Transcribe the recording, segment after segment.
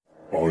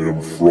I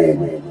am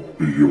from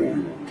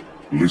beyond.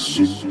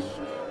 Listen,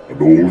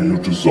 and all you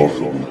desire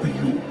will be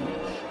yours.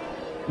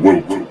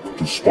 Welcome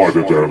to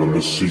Spider-Dan and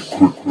the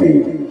Secret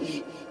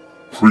Balls.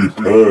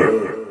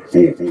 Prepare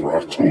for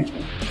battle.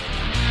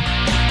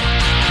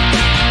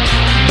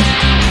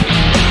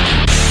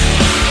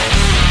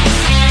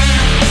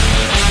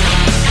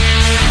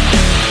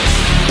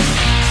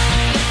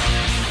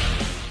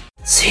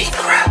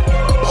 Secret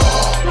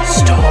Ball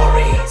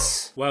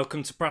Stories.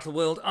 Welcome to Prattle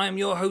World. I am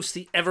your host,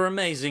 the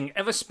ever-amazing,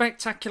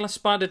 ever-spectacular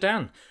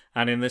Spider-Dan.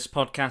 And in this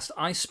podcast,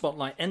 I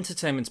spotlight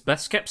entertainment's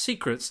best-kept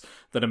secrets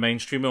that a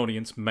mainstream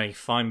audience may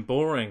find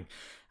boring.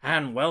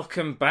 And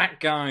welcome back,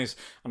 guys.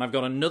 And I've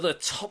got another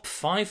top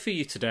 5 for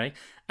you today.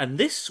 And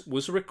this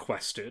was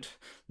requested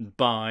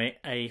by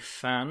a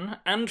fan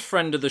and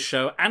friend of the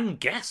show and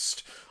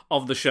guest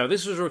of the show.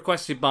 This was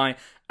requested by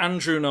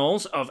Andrew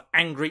Knowles of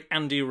Angry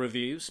Andy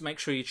Reviews. Make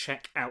sure you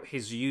check out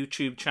his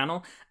YouTube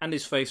channel and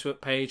his Facebook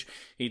page.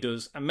 He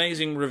does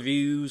amazing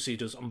reviews, he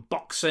does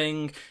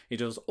unboxing, he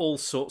does all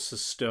sorts of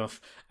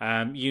stuff.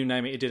 You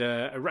name it. He did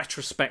a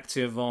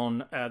retrospective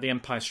on The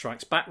Empire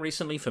Strikes Back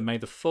recently for May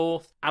the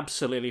 4th.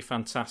 Absolutely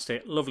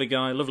fantastic. Lovely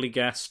guy, lovely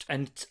guest.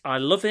 And I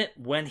love it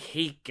when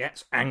he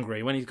gets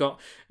angry. When he's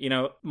got,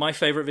 my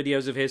favourite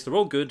videos of his, they're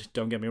all good,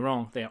 don't get me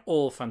wrong. They're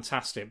all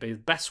fantastic. But his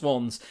best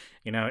ones,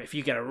 if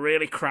you get a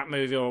really crap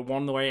movie or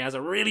one where he has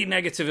a really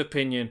negative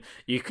opinion,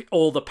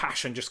 all the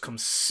passion just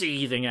comes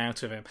seething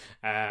out of him,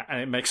 and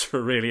it makes for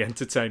a really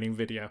entertaining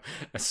video.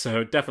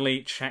 So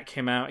definitely check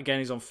him out. Again,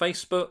 he's on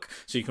Facebook,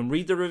 so you can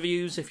read the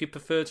reviews if you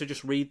prefer to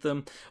just read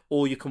them,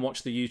 or you can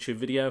watch the YouTube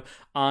video.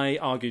 I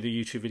argue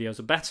the YouTube videos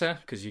are better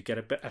because you get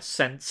a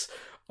sense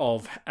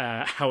of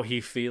how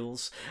he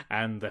feels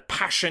and the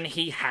passion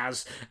he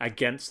has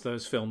against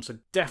those films. So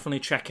definitely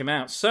check him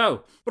out.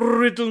 So,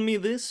 riddle me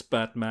this,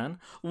 Batman.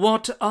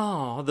 What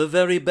are the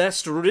very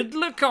best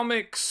Riddler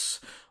comics?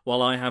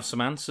 Well, I have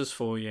some answers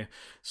for you.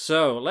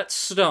 So, let's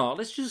start.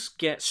 Let's just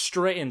get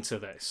straight into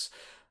this.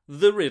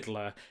 The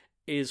Riddler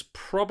is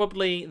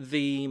probably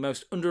the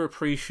most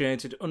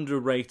underappreciated,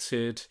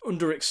 underrated,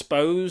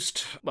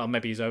 underexposed, well,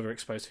 maybe he's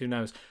overexposed, who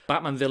knows,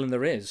 Batman villain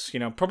there is.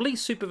 Probably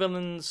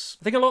supervillains.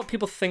 I think a lot of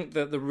people think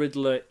that the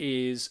Riddler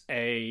is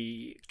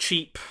a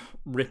cheap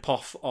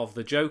rip-off of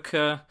the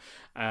Joker,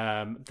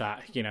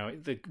 that,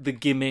 the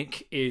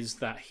gimmick is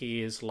that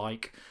he is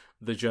like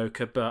the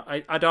Joker, but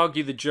I'd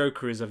argue the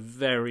Joker is a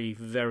very,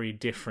 very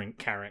different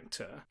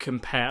character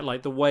compared,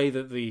 like, the way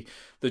that the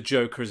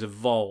Joker has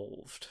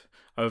evolved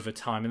over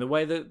time, and the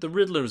way that the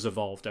Riddler has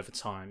evolved over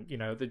time.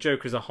 The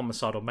Joker is a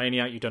homicidal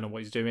maniac. You don't know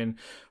what he's doing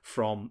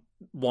from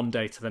one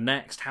day to the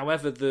next.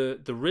 However,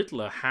 the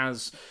Riddler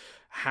has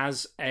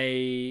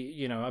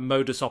a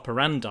modus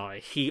operandi.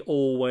 He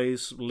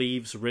always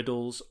leaves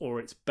riddles, or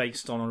it's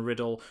based on a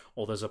riddle,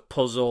 or there's a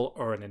puzzle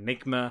or an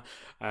enigma,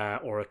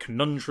 or a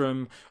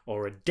conundrum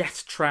or a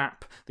death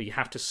trap that you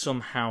have to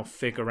somehow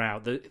figure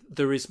out.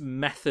 There is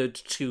method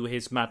to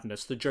his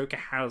madness. The Joker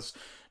has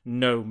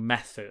no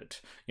method.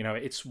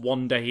 It's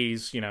one day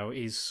he's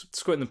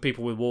squirting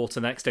people with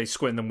water, the next day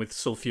squirting them with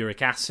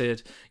sulfuric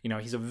acid.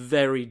 He's a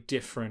very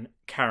different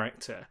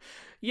character.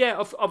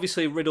 Yeah,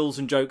 obviously riddles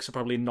and jokes are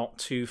probably not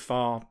too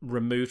far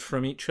removed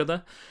from each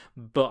other,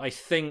 but I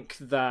think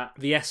that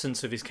the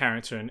essence of his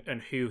character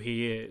and who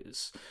he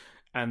is,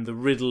 and the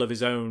riddle of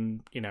his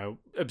own,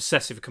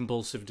 obsessive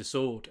compulsive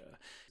disorder,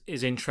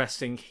 is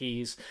interesting.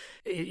 He's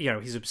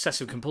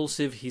obsessive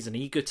compulsive, he's an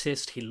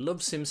egotist, he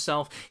loves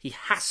himself, he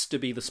has to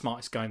be the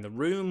smartest guy in the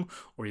room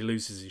or he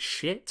loses his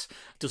shit. He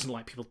doesn't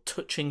like people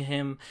touching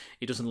him,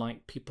 he doesn't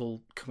like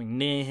people coming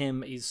near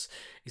him. He's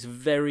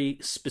very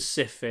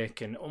specific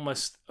and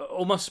almost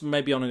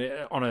maybe on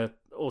a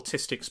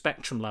autistic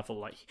spectrum level.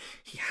 Like,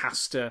 he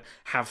has to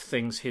have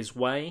things his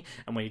way,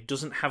 and when he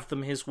doesn't have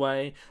them his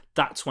way,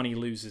 that's when he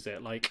loses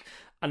it.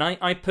 And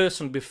I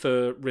personally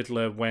prefer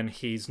Riddler when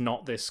he's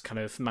not this kind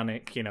of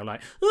manic, when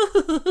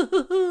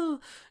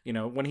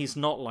he's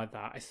not like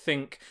that. I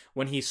think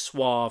when he's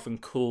suave and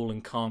cool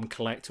and calm,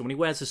 collected, when he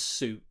wears a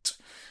suit,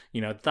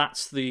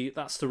 that's the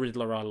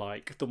Riddler I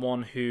like. The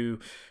one who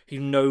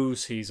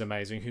knows he's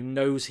amazing, who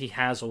knows he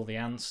has all the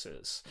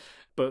answers.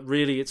 But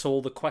really, it's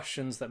all the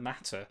questions that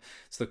matter.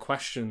 It's the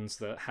questions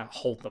that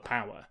hold the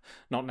power,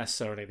 not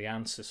necessarily the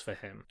answers for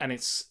him. And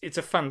he's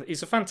a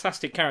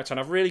fantastic character,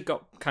 and I've really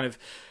got kind of,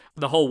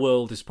 the whole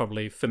world is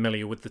probably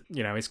familiar with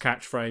his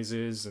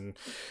catchphrases and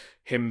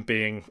him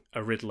being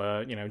a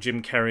Riddler.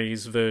 Jim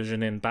Carrey's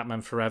version in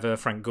Batman Forever,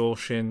 Frank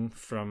Gorshin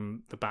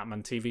from the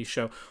Batman TV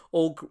show,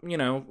 all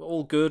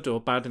good or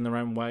bad in their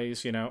own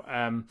ways.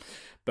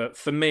 But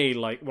for me,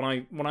 like,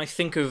 when I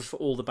think of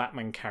all the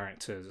Batman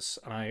characters,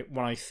 and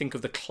when I think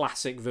of the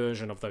classic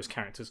version of those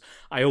characters,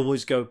 I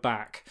always go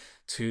back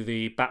to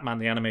the Batman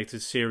the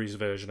Animated Series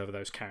version of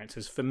those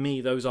characters. For me,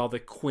 those are the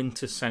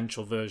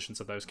quintessential versions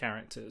of those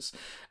characters.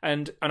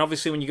 And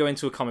obviously, when you go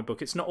into a comic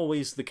book, it's not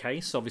always the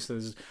case.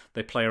 Obviously,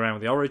 they play around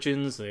with the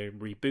origins, they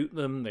reboot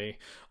them, they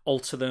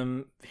alter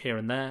them here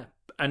and there.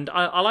 And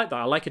I like that.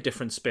 I like a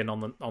different spin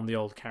on the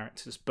old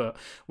characters. But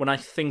when I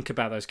think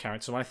about those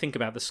characters, when I think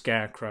about the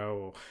Scarecrow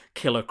or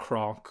Killer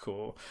Croc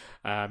or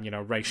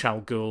Ra's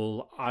al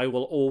Ghul, I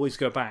will always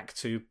go back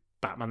to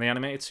Batman the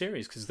Animated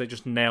Series, because they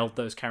just nailed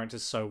those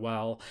characters so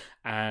well,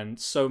 and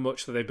so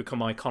much that they become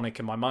iconic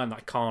in my mind that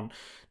I can't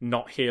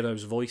not hear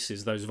those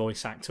voices, those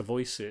voice actor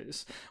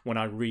voices, when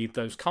I read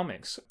those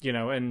comics.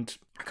 And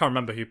I can't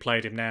remember who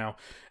played him now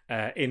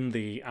in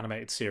the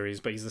animated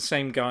series, but he's the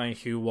same guy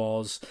who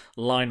was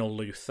Lionel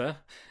Luthor,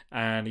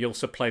 and he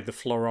also played the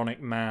Floronic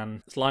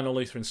Man. It's Lionel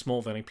Luthor in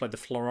Smallville. He played the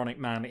Floronic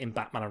Man in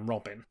Batman and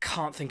Robin.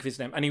 Can't think of his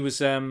name. And he was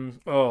Dr.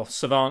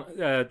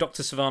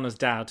 Sivana's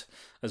dad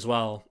as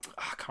well.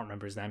 I can't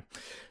remember his name.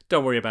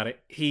 Don't worry about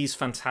it. He's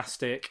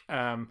fantastic.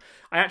 I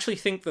actually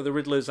think that the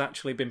Riddler's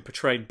actually been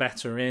portrayed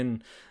better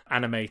in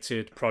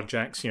animated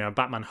projects.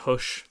 Batman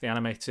Hush, the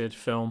animated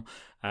film.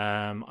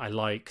 I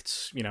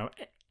liked,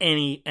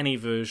 any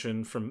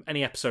version from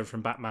any episode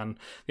from Batman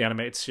the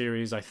Animated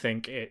Series. I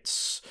think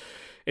it's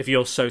If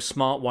You're So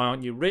Smart, Why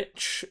Aren't You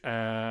Rich?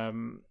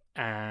 And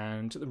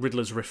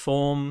Riddler's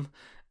Reform,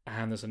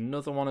 and there's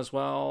another one as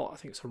well. I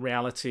think it's a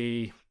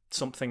reality.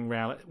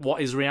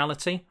 What is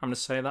reality? I'm going to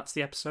say that's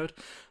the episode.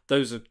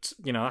 Those are,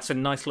 that's a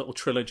nice little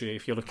trilogy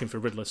if you're looking for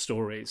Riddler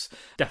stories.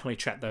 Definitely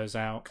check those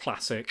out.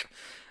 Classic.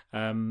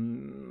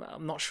 I'm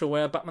not sure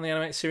where Batman the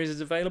Animated Series is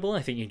available.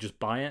 I think you can just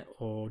buy it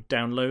or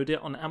download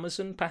it on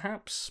Amazon,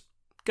 perhaps.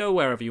 Go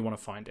wherever you want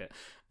to find it.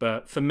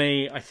 But for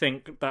me, I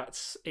think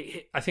that's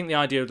it. I think the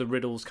idea of the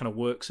riddles kind of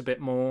works a bit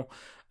more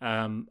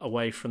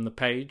away from the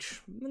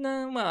page.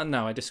 No,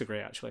 I disagree,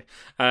 actually.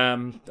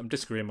 I'm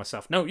disagreeing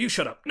myself. No, you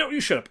shut up. No, you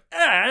shut up.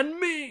 And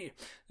me.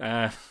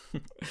 But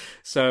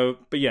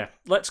yeah,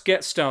 let's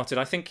get started.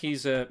 I think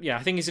he's an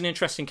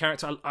interesting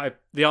character.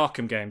 The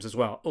Arkham games as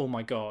well. Oh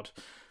my God.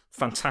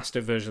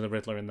 Fantastic version of the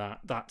Riddler in that.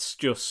 That's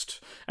just...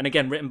 And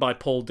again, written by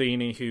Paul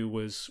Dini, who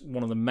was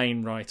one of the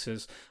main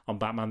writers on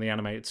Batman the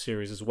Animated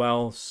Series as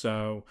well.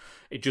 So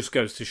it just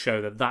goes to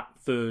show that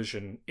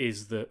version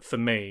is, for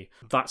me,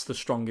 that's the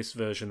strongest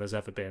version there's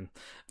ever been.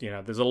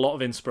 There's a lot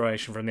of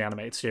inspiration from the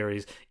animated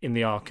series in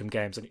the Arkham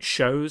games, and it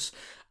shows.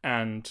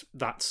 And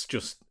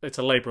it's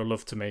a labour of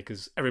love to me,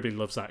 because everybody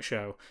loves that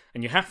show.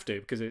 And you have to,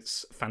 because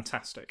it's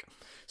fantastic.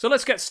 So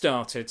let's get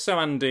started. So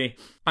Andy,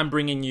 I'm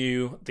bringing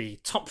you the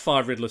top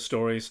 5 Riddler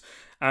stories.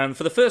 And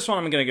for the first one,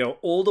 I'm going to go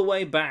all the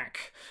way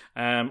back.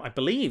 I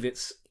believe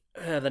it's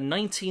the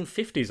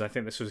 1950s, I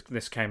think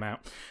this came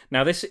out.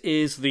 Now, this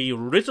is the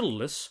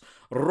Riddleless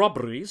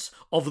Robberies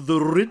of the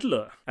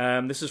Riddler.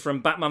 This is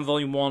from Batman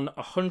Volume 1,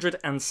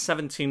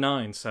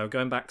 179, so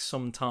going back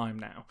some time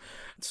now.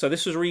 So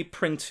this was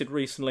reprinted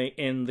recently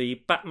in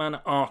the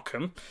Batman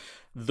Arkham,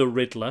 The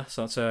Riddler.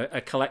 So that's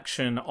a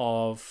collection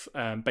of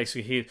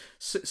basically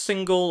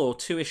single or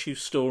 2-issue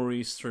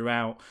stories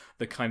throughout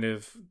the kind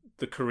of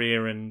the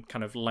career and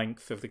kind of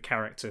length of the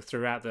character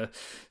throughout the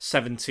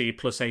 70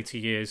 plus 80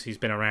 years he's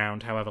been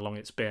around, however long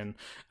it's been,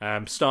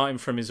 starting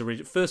from his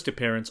first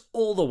appearance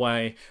all the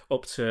way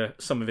up to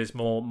some of his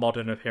more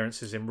modern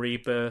appearances in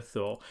Rebirth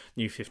or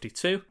New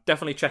 52.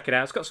 Definitely check it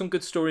out. It's got some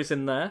good stories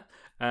in there.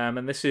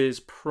 And this is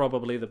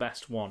probably the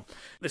best one.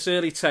 This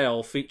early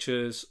tale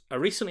features a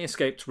recently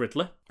escaped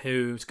Riddler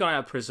who's got out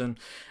of prison,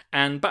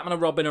 and Batman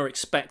and Robin are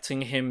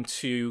expecting him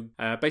to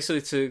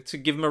basically to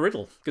give him a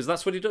riddle, because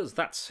that's what he does.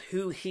 That's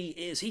who he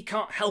is. He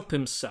can't help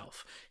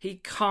himself. He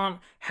can't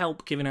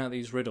help giving out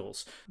these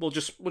riddles. We'll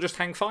just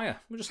hang fire.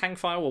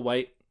 We'll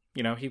wait.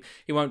 He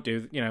won't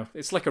do.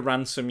 It's like a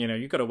ransom.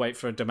 You've got to wait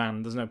for a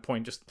demand. There's no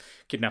point just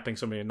kidnapping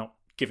somebody and not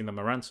giving them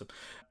a ransom.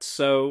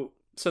 So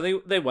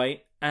they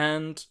wait.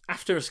 And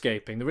after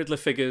escaping, the Riddler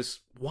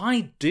figures,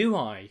 why do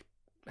I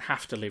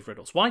have to leave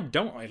riddles? Why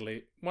don't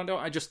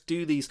I just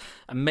do these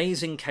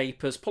amazing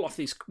capers, pull off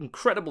these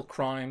incredible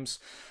crimes?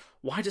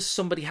 Why does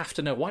somebody have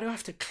to know? Why do I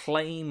have to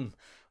claim?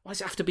 Why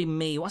does it have to be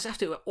me? Why does it have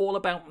to be all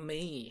about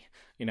me?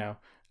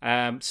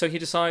 So he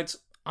decides,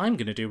 I'm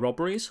going to do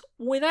robberies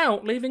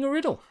without leaving a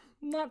riddle.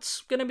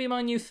 That's going to be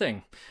my new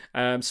thing.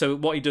 So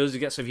what he does, he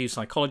gets a few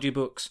psychology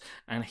books,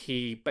 and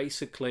he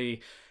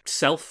basically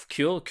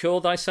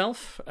cure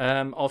thyself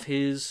of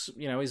his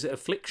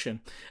affliction,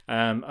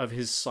 of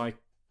his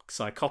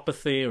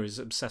psychopathy or his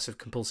obsessive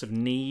compulsive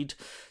need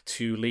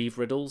to leave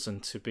riddles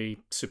and to be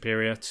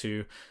superior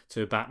to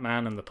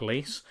Batman and the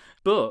police.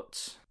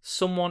 But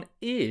someone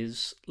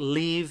is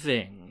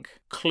leaving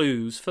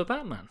clues for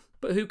Batman.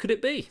 But who could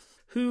it be?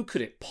 Who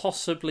could it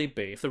possibly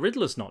be? If the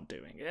Riddler's not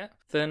doing it,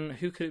 then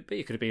who could it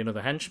be? Could it be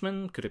another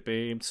henchman? Could it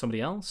be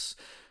somebody else?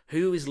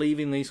 Who is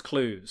leaving these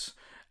clues?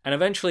 And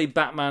eventually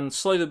Batman,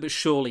 slowly but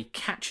surely,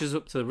 catches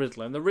up to the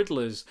Riddler, and the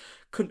Riddlers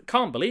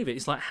can't believe it.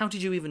 He's like, how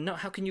did you even know?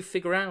 How can you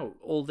figure out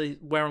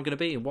where I'm going to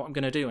be and what I'm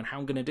going to do and how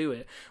I'm going to do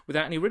it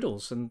without any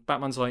riddles? And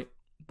Batman's like,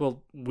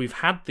 well, we've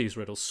had these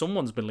riddles.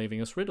 Someone's been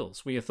leaving us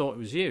riddles. We thought it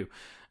was you. And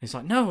he's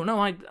like, no,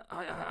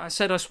 I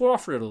said I swore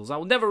off riddles. I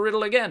will never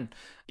riddle again.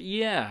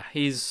 Yeah,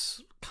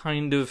 he's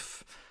kind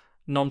of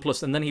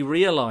nonplussed. And then he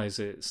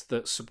realises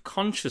that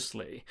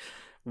subconsciously,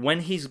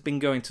 when he's been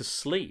going to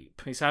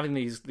sleep, he's having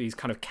these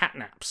kind of cat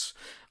naps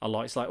a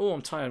lot. It's like, oh,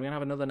 I'm tired, I'm going to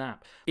have another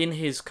nap. In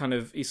his kind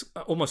of, he's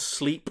almost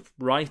sleep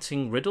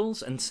writing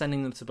riddles and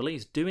sending them to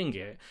police, doing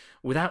it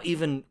without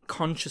even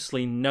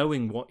consciously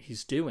knowing what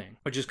he's doing,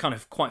 which is kind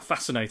of quite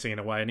fascinating in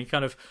a way. And he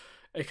kind of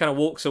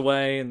walks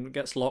away and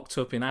gets locked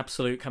up in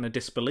absolute kind of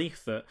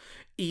disbelief that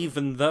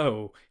even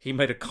though he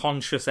made a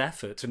conscious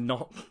effort to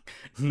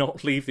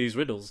not leave these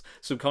riddles,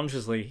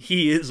 subconsciously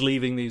he is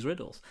leaving these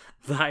riddles.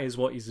 That is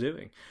what he's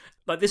doing.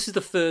 Like, this is the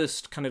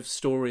first kind of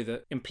story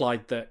that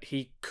implied that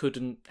he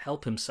couldn't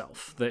help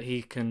himself, that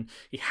he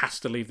has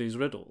to leave these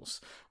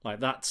riddles.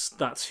 Like,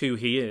 that's who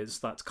he is.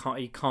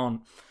 He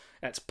can't.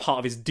 That's part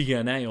of his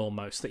DNA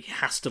almost, that he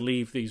has to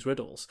leave these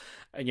riddles.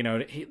 You know,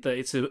 that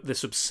it's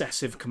this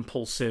obsessive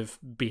compulsive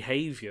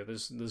behaviour.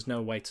 There's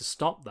no way to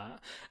stop that.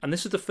 And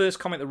this is the first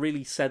comic that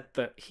really said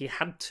that he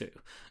had to.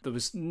 There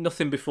was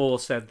nothing before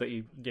said that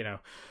he, you know,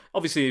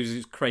 obviously he was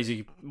this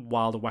crazy,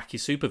 wild, wacky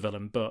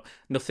supervillain, but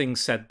nothing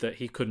said that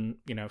he couldn't,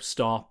 you know,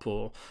 stop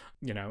or,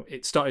 you know,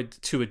 it started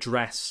to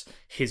address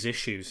his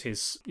issues,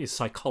 his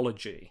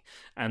psychology,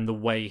 and the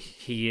way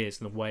he is,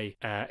 and the way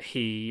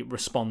he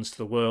responds to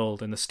the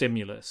world and the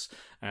stimulus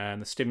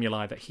and the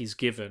stimuli that he's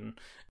given.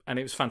 And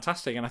it was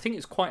fantastic, and I think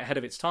it's quite ahead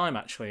of its time,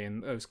 actually,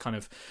 in those kind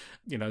of,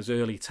 you know, those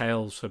early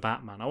tales for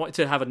Batman. I wanted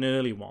to have an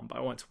early one, but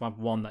I wanted to have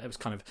one that it was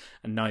kind of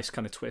a nice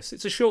kind of twist.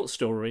 It's a short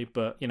story,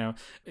 but, you know,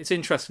 it's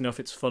interesting enough,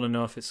 it's fun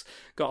enough, it's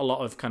got a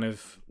lot of kind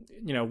of,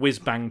 you know,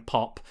 whiz-bang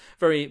pop,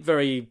 very,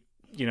 very,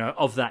 you know,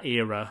 of that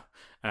era,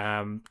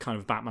 kind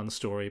of Batman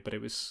story, but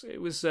it's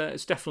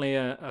definitely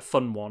a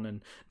fun one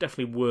and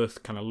definitely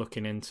worth kind of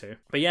looking into.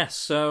 But yes,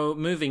 so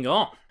moving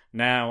on.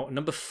 Now,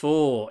 number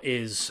 4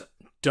 is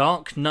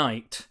Dark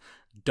Knight,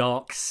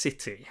 Dark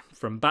City,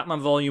 from Batman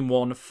Volume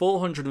 1,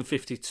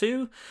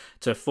 452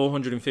 to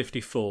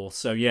 454.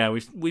 So yeah,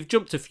 we've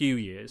jumped a few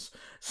years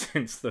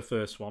since the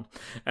first one.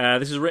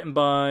 This is written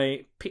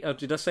by...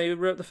 did I say who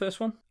wrote the first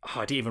one?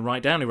 Oh, I didn't even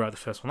write down who wrote the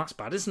first one. That's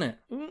bad, isn't it?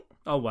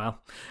 Oh,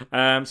 well.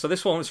 So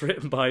this one was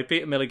written by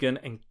Peter Milligan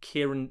and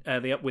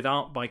with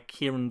art by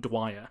Kieran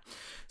Dwyer.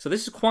 So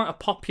this is quite a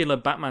popular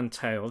Batman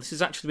tale. This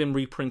has actually been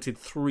reprinted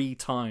 3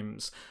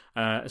 times,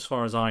 as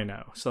far as I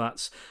know. So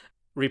that's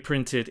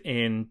reprinted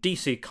in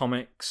DC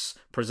Comics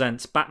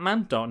Presents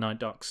Batman, Dark Knight,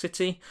 Dark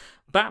City,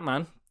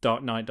 Batman,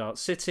 Dark Knight, Dark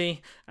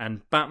City,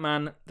 and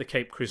Batman, the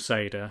Caped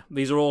Crusader.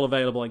 These are all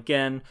available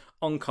again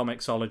on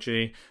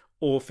Comixology,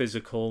 or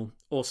physical,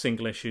 or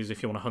single issues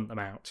if you want to hunt them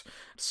out.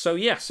 So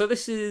yeah, so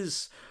this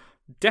is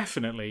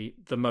definitely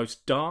the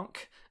most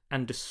dark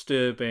and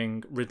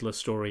disturbing Riddler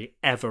story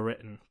ever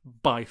written,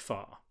 by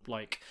far.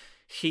 Like,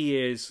 he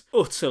is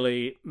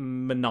utterly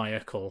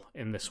maniacal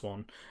in this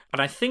one.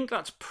 And I think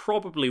that's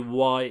probably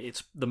why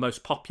it's the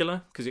most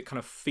popular, because it kind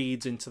of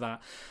feeds into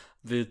that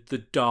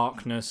the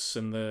darkness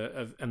and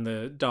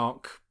the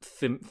dark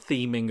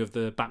theming of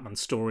the Batman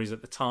stories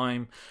at the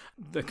time,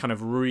 the kind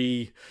of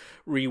reworking,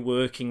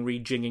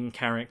 rejigging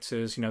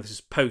characters. You know, this is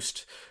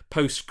post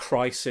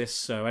crisis,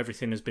 so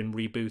everything has been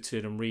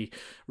rebooted and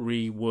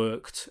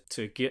reworked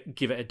to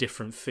give it a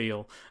different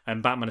feel.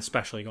 And Batman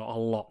especially got a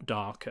lot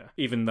darker,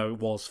 even though it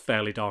was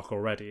fairly dark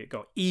already. It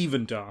got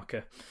even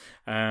darker.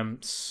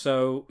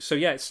 So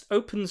yeah, it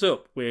opens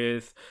up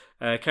with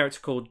a character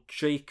called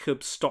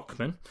Jacob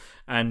Stockman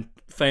and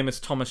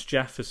famous Thomas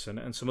Jefferson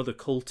and some other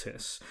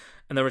cultists,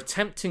 and they're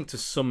attempting to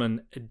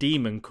summon a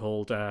demon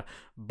called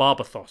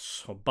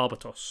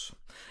Barbatos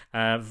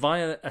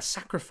via a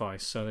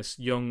sacrifice. So this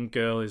young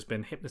girl has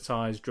been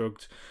hypnotized,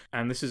 drugged,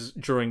 and this is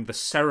during the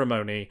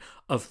ceremony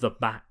of the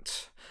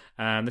Bat.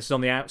 And this is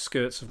on the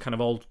outskirts of kind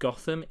of old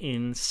Gotham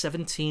in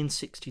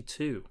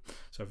 1762.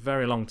 So a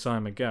very long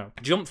time ago.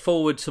 Jump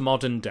forward to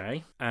modern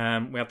day. We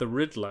have the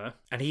Riddler,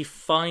 and he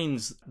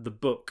finds the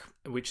book,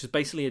 which is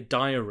basically a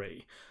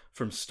diary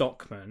from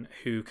Stockman,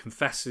 who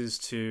confesses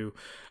to,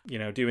 you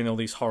know, doing all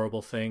these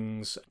horrible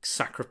things,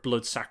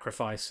 blood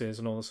sacrifices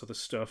and all this other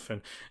stuff,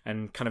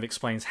 and kind of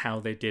explains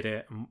how they did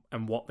it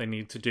and what they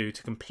need to do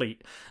to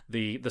complete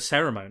the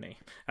ceremony,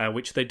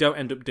 which they don't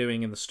end up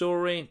doing in the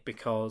story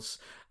because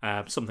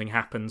something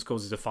happens,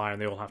 causes a fire,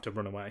 and they all have to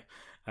run away.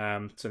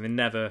 So they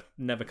never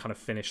kind of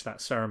finish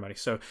that ceremony.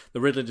 So the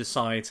Riddler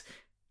decides,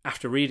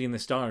 after reading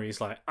this diary,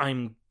 he's like,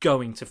 I'm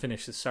going to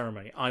finish this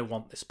ceremony. I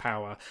want this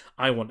power.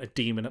 I want a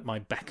demon at my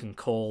beck and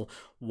call.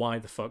 Why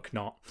the fuck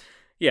not?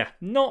 Yeah,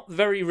 not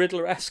very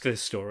Riddler-esque,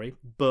 this story,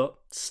 but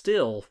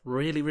still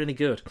really, really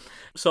good.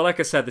 So like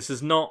I said, this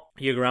is not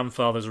your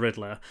grandfather's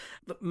Riddler.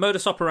 The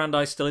modus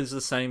operandi still is the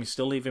same. He's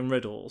still leaving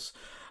riddles.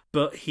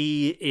 But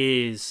he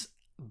is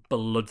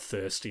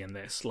bloodthirsty in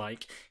this.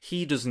 Like,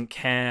 he doesn't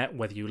care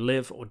whether you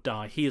live or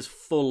die. He is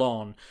full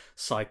on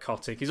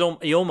psychotic.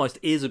 He almost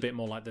is a bit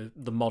more like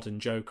the modern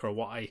Joker, or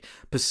what I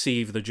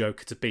perceive the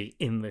Joker to be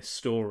in this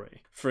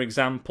story. For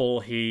example,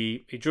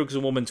 he drugs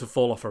a woman to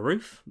fall off a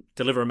roof,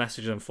 deliver a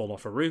message and fall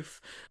off a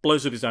roof,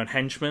 blows up his own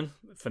henchman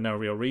for no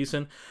real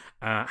reason,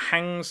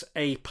 hangs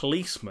a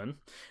policeman,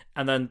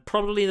 and then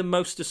probably the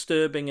most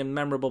disturbing and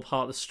memorable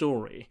part of the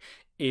story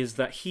is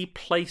that he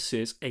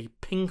places a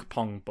ping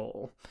pong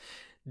ball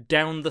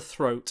down the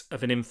throat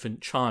of an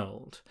infant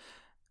child.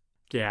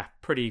 Yeah,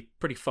 pretty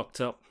fucked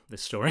up,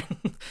 this story.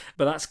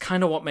 But that's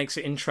kind of what makes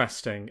it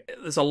interesting.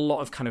 There's a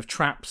lot of kind of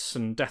traps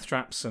and death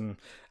traps and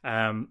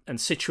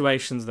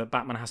situations that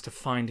Batman has to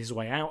find his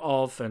way out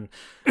of, and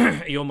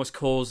he almost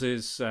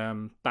causes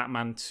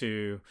Batman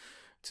to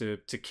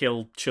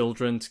kill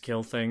children, to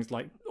kill things.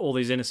 Like, all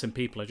these innocent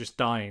people are just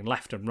dying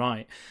left and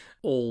right,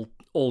 all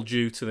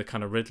due to the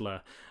kind of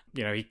Riddler.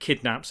 You know, he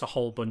kidnaps a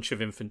whole bunch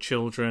of infant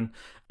children,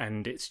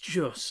 and it's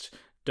just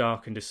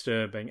dark and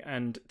disturbing.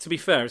 And to be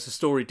fair, it's a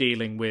story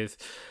dealing with,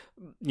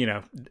 you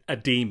know, a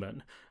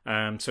demon,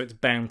 so it's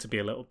bound to be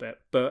a little bit.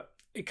 But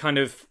it kind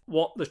of,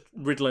 what the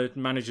Riddler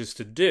manages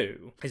to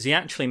do is he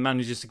actually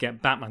manages to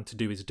get Batman to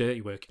do his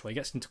dirty work. He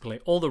gets him to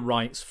collect all the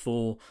rights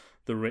for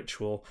the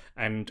ritual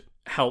and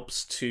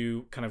helps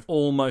to kind of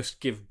almost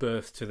give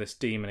birth to this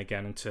demon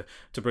again, and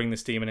to bring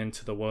this demon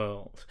into the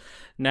world.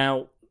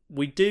 Now,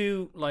 we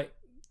do, like,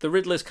 the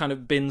Riddler's kind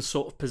of been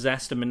sort of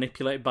possessed and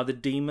manipulated by the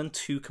demon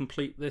to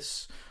complete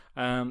this,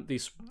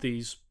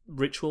 these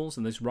rituals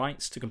and these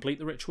rites to complete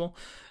the ritual.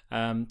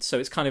 So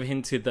it's kind of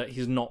hinted that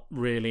he's not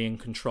really in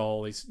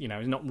control. He's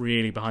not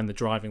really behind the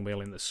driving wheel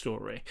in the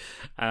story.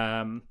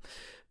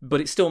 But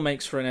it still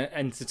makes for an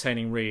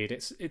entertaining read.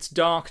 It's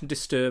dark and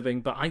disturbing,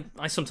 but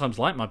I sometimes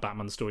like my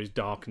Batman stories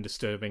dark and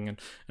disturbing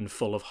and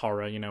full of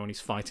horror, you know, when he's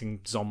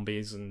fighting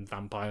zombies and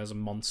vampires and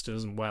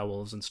monsters and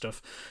werewolves and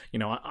stuff. You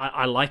know,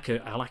 I like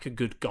a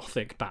good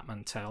gothic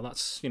Batman tale.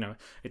 That's, you know,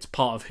 it's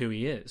part of who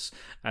he is.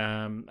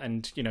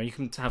 And, you know, you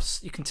can tell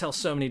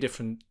so many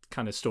different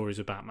kind of stories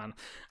of Batman,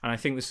 and I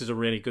think this is a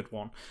really good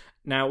one.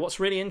 Now, what's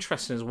really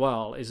interesting as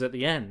well is at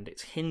the end,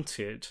 it's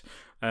hinted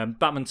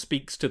Batman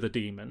speaks to the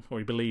demon, or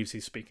he believes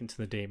he's speaking to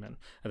the demon,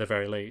 at the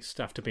very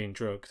least, after being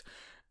drugged.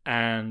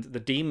 And the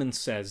demon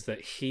says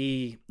that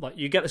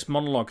you get this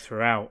monologue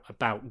throughout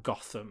about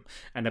Gotham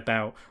and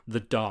about the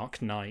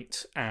Dark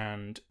Knight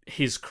and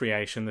his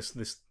creation,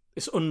 this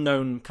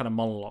unknown kind of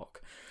monologue.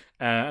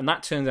 And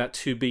that turns out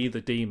to be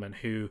the demon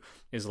who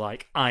is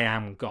like, I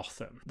am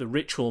Gotham. The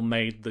ritual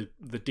made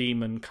the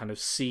demon kind of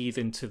seethe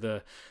into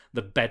the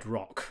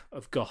bedrock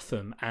of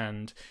Gotham,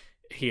 and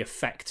he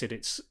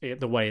affected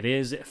the way it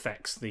is. It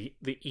affects the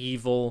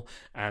evil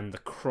and the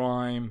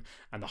crime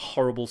and the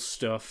horrible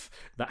stuff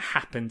that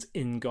happens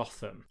in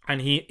Gotham. And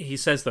he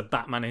says that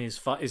Batman is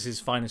his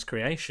finest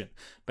creation,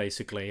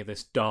 basically,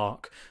 this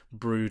dark,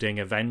 brooding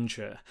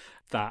avenger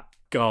that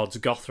guards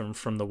Gotham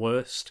from the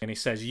worst. And he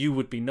says, you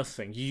would be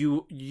nothing.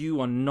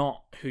 You are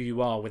not who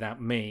you are without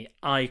me.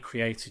 I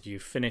created you.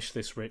 Finish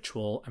this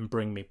ritual and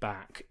bring me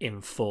back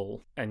in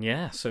full. And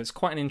yeah, so it's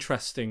quite an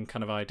interesting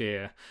kind of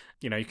idea.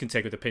 You know, you can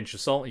take it with a pinch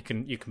of salt. You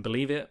can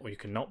believe it, or you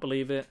can not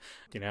believe it.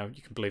 You know,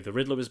 you can believe the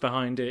Riddler was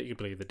behind it. You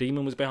can believe the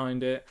demon was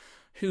behind it.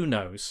 Who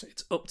knows?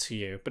 It's up to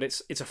you. But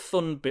it's a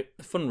fun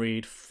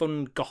read,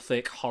 fun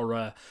gothic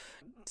horror.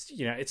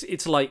 You know,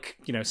 it's like,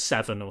 you know,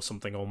 Seven or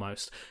something,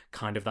 almost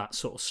kind of that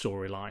sort of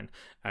storyline,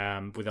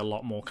 with a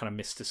lot more kind of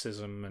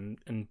mysticism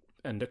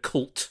and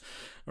occult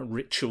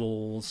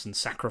rituals and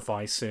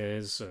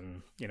sacrifices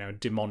and, you know,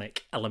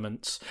 demonic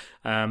elements.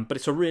 But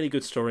it's a really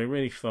good story,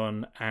 really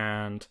fun,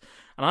 and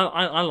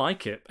I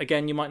like it.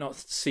 Again, you might not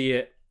see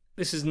it.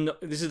 This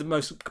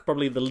is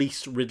probably the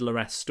least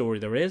Riddler-esque story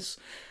there is,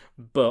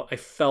 but I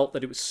felt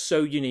that it was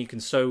so unique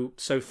and so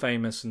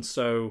famous and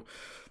so,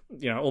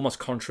 you know, almost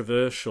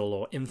controversial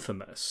or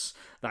infamous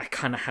that I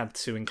kind of had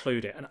to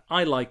include it, and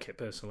I like it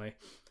personally.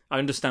 I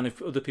understand if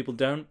other people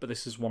don't, but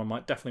this is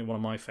definitely one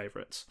of my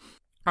favourites.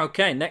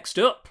 Okay, next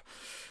up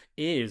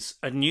is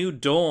A New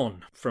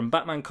Dawn from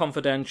Batman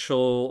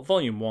Confidential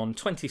Volume 1,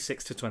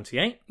 26 to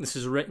 28. This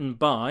is written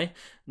by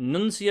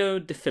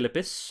Nunzio De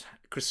Filippis,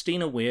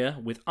 Christina Weir,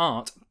 with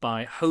art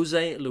by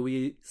Jose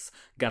Luis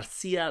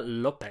Garcia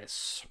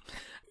Lopez.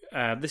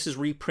 This is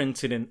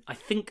reprinted in, I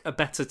think, a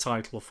better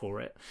title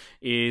for it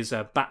is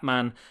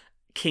Batman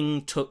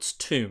King Tut's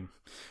Tomb.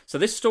 So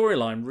this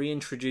storyline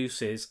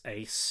reintroduces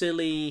a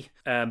silly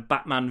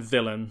Batman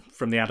villain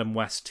from the Adam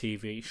West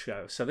TV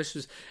show. So this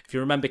was, if you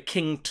remember,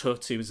 King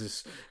Tut, he was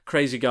this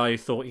crazy guy who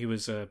thought he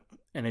was a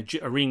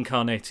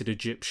reincarnated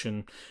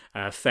Egyptian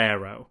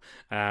pharaoh,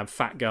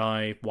 fat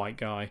guy, white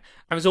guy.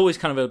 And was always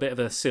kind of a bit of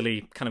a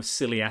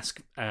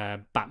silly-esque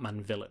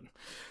Batman villain.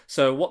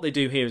 So what they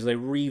do here is they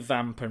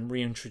revamp and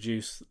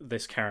reintroduce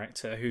this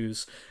character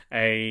who's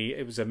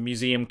a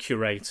museum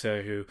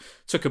curator who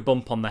took a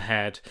bump on the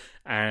head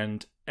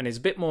and is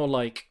a bit more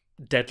like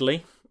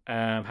deadly.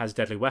 Has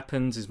deadly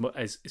weapons,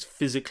 is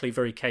physically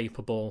very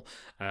capable,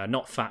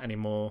 not fat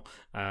anymore,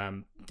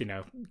 you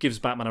know, gives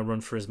Batman a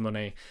run for his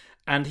money.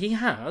 And he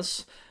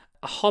has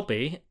a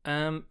hobby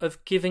of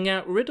giving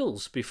out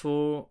riddles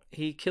before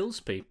he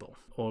kills people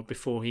or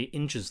before he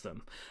injures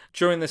them.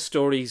 During this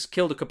story, he's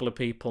killed a couple of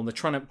people,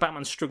 and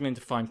Batman's struggling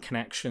to find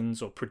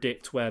connections or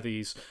predict where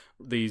the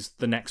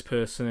next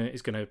person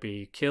is going to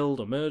be killed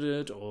or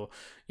murdered, or,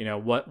 you know,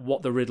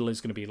 what the riddle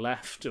is going to be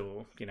left,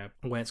 or, you know,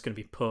 where it's going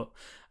to be put.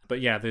 But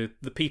yeah, the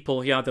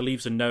people, he either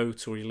leaves a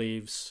note or he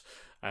leaves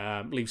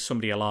leave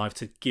somebody alive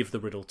to give the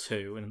riddle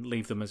to, and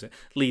lead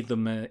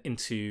them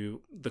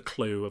into the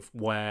clue of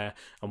where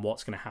and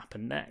what's going to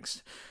happen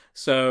next.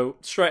 So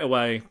straight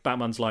away,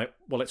 Batman's like,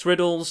 well, it's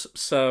riddles,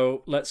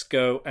 so let's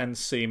go and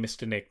see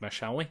Mr. Enigma,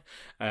 shall we?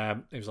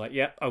 He was like,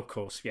 yeah, of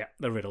course, yeah,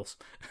 they're riddles.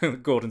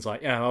 Gordon's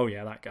like, yeah, oh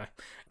yeah, that guy.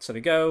 So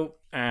they go,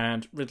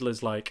 and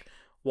Riddler's like,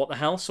 what the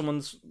hell?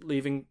 Someone's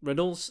leaving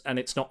riddles, and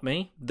it's not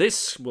me.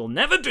 This will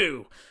never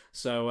do.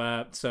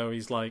 So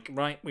he's like,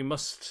 right, we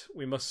must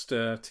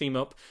team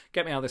up.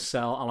 Get me out of this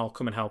cell, and I'll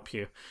come and help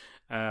you.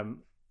 And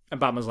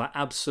Batman's like,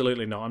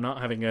 absolutely not. I'm not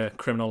having a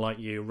criminal like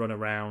you run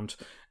around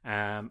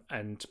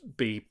and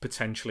be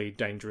potentially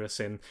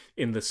dangerous in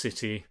the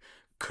city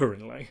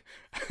currently.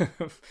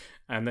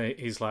 And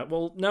he's like,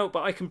 well, no,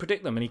 but I can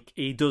predict them. And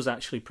he does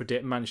actually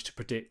manage to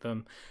predict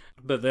them.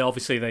 But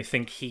they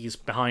think he's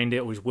behind it,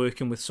 or he's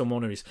working with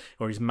someone,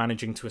 or he's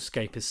managing to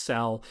escape his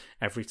cell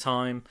every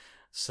time.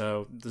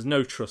 So there's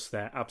no trust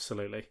there,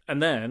 absolutely.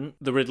 And then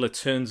the Riddler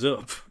turns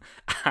up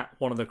at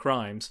one of the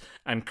crimes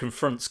and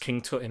confronts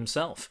King Tut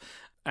himself.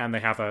 And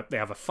they have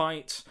a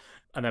fight.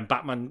 And then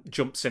Batman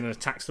jumps in and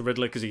attacks the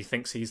Riddler because he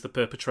thinks he's the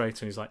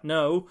perpetrator. And he's like,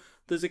 no,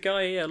 there's a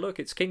guy here. Look,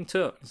 it's King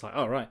Tut. It's like,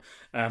 oh, right.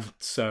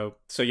 So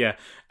yeah.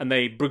 And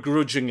they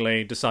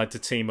begrudgingly decide to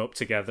team up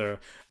together.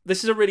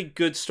 This is a really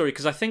good story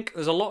because I think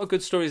there's a lot of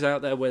good stories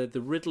out there where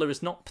the Riddler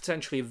is not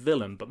potentially a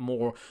villain, but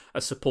more a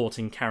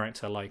supporting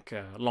character, like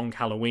Long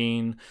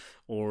Halloween,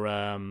 or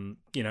some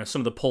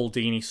of the Paul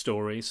Dini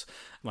stories,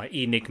 like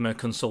Enigma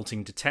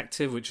Consulting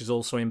Detective, which is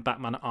also in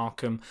Batman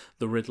Arkham,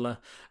 the Riddler,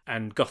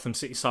 and Gotham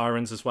City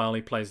Sirens as well.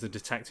 He plays the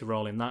detective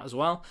role in that as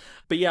well.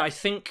 But yeah, I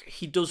think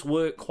he does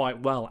work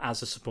quite well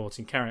as a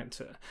supporting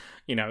character.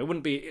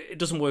 It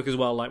doesn't work as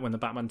well like when the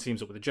Batman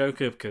teams up with the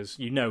Joker, because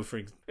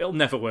it'll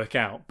never work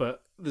out,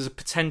 but there's a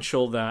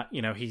potential that,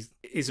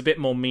 he's a bit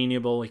more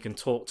amenable, he can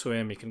talk to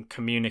him, he can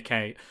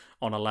communicate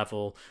on a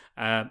level,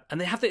 and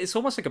it's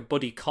almost like a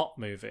buddy cop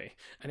movie,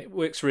 and it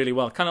works really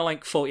well, kind of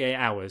like 48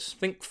 Hours.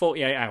 Think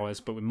 48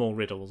 Hours, but with more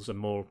riddles and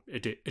more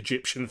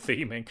Egyptian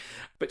theming.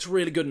 But it's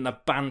really good, and the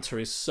banter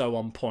is so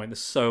on point. There's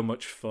so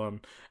much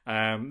fun.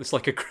 It's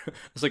like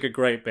a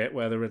great bit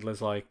where the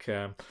Riddler's like,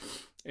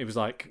 it was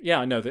like, yeah,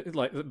 I know that.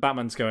 Like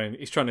Batman's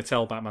he's trying to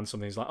tell Batman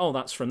something. He's like, oh,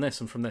 that's from this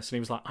and from this, and he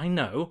was like, I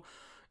know.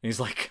 And he's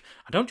like,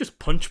 I don't just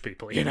punch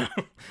people,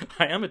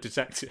 I am a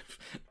detective,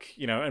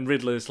 And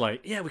Riddler's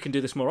like, yeah, we can do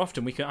this more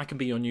often. I can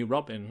be your new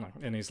Robin.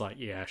 And he's like,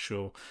 yeah,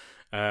 sure.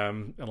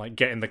 And like,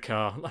 get in the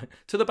car, like,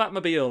 to the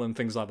Batmobile and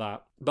things like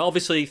that. But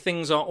obviously,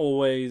 things aren't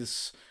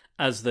always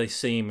as they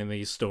seem in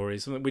these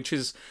stories, which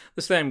is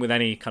the same with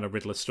any kind of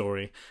Riddler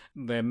story.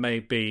 There may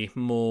be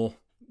more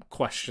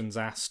questions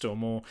asked or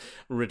more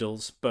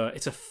riddles, but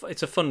it's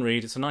a fun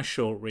read. It's a nice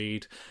short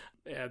read.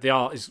 The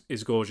art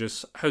is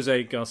gorgeous.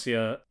 Jose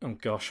Garcia, oh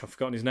gosh, I've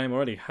forgotten his name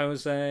already.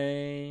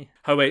 Jose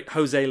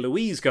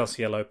Luis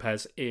Garcia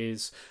Lopez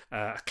is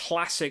a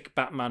classic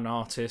Batman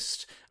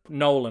artist.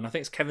 Nolan, I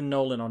think it's Kevin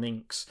Nolan on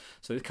inks,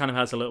 so it kind of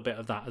has a little bit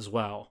of that as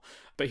well.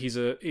 But he's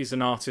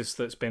an artist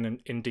that's been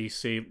in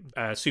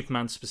DC,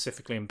 Superman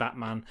specifically, and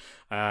Batman,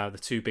 the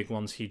two big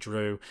ones he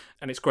drew,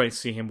 and it's great to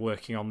see him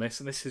working on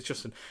this. And this is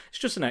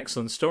just an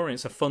excellent story.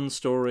 It's a fun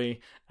story,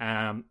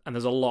 and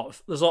there's a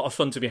lot of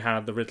fun to be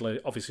had. The Riddler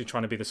obviously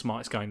trying to be the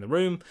smartest guy in the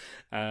room,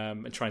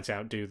 and trying to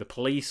outdo the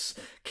police.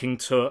 King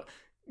Tut,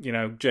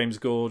 James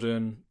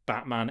Gordon,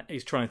 Batman,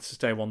 he's trying to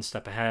stay one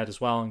step ahead as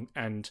well,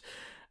 and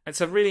it's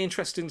a really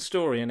interesting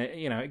story, and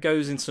it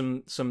goes in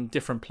some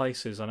different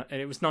places, and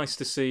it was nice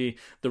to see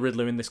the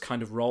Riddler in this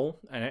kind of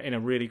role, in a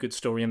really good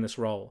story in this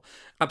role.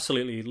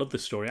 Absolutely love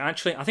this story. I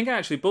think I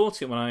actually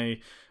bought it when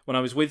I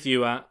was with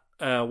you at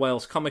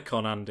Wales Comic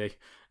Con, Andy.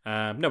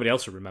 Nobody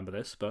else would remember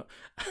this, but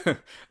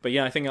but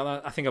yeah, I think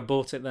I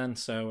bought it then.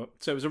 So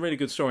it was a really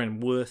good story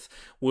and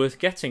worth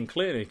getting,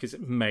 clearly, because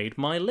it made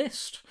my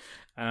list.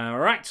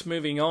 Right,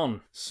 moving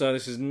on. So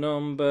this is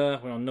we're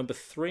on number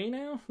 3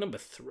 now? Number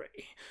 3.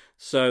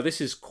 So this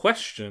is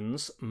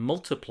Questions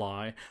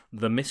Multiply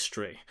the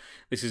Mystery.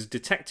 This is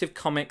Detective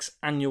Comics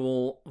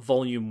Annual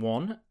Volume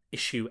 1,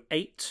 Issue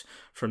 8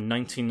 from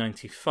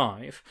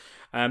 1995.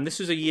 This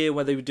is a year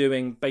where they were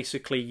doing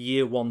basically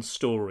year 1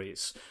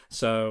 stories.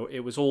 So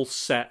it was all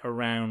set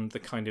around the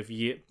kind of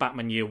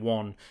Batman Year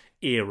 1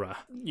 era,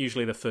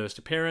 usually the first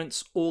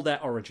appearance, all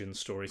their origin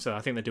stories. So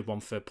I think they did one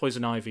for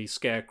Poison Ivy,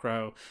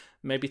 Scarecrow,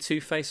 maybe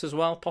Two-Face as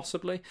well,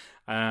 possibly.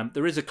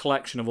 There is a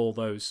collection of all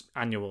those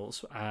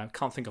annuals.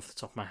 Can't think off the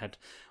top of my head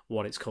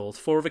what it's called.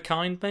 4 of a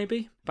Kind,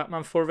 maybe?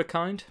 Batman 4 of a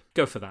Kind?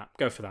 Go for that.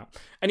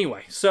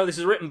 Anyway, so this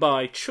is written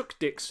by Chuck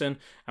Dixon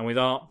and with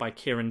art by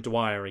Kieran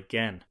Dwyer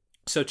again.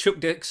 So Chuck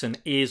Dixon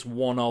is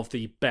one of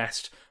the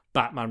best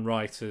Batman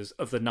writers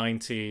of the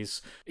 90s.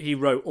 He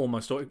wrote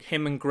almost all.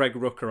 Him and Greg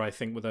Rucka, I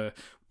think, were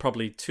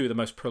probably two of the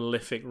most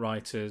prolific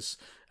writers.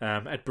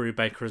 Ed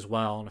Brubaker as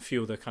well, and a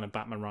few other kind of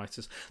Batman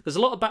writers. There's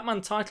a lot of Batman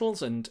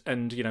titles and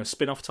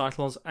spin-off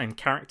titles and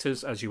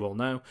characters, as you all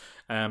know.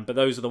 But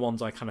those are the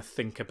ones I kind of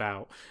think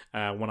about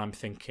when I'm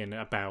thinking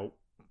about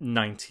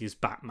 90s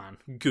Batman,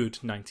 good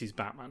 90s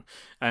Batman.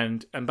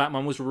 And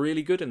Batman was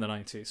really good in the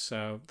 90s,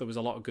 so there was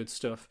a lot of good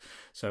stuff.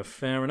 So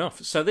fair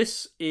enough. So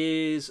this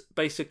is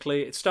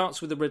basically, it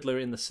starts with the Riddler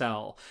in the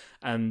cell,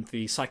 and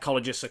the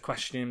psychologists are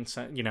questioning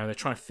him, they're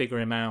trying to figure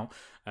him out,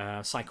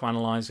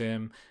 psychoanalyze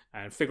him,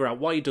 and figure out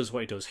why he does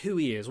what he does, who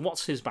he is,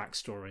 what's his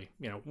backstory,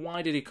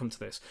 why did he come to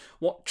this,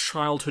 what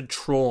childhood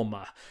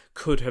trauma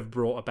could have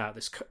brought about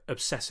this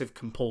obsessive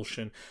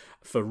compulsion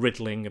for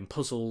riddling and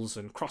puzzles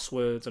and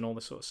crosswords and all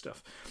this sort of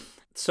stuff.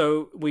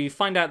 So we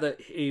find out that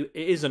it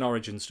is an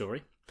origin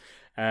story.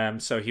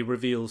 So he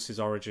reveals his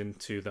origin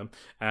to them.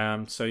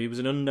 So he was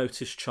an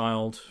unnoticed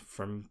child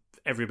from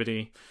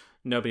everybody.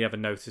 Nobody ever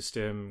noticed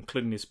him,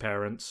 including his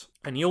parents.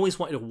 And he always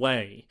wanted a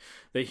way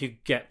that he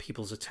could get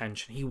people's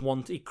attention.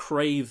 He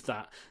craved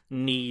that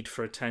need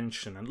for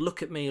attention. And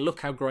look at me,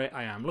 look how great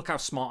I am, look how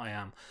smart I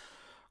am.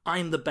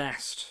 I'm the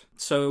best.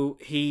 So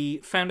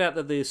he found out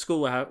that the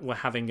school were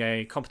having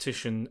a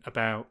competition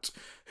about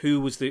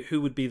who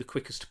would be the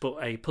quickest to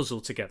put a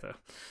puzzle together.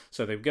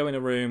 So they would go in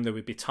a room, they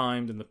would be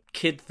timed, and the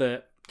kid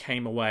that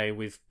came away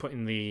with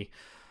putting the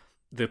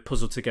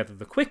puzzle together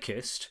the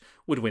quickest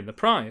would win the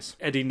prize.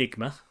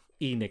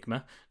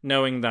 Enigma,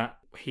 knowing that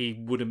he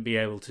wouldn't be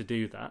able to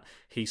do that,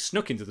 he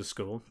snuck into the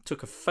school,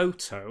 took a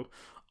photo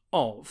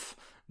of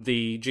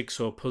the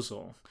jigsaw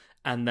puzzle,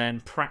 and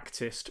then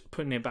practiced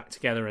putting it back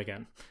together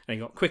again. And he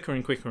got quicker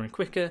and quicker and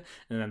quicker,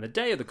 and then the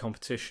day of the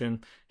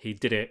competition, he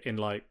did it in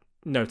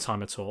no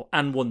time at all,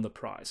 and won the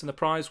prize. And the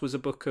prize was a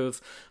book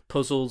of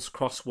puzzles,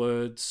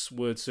 crosswords,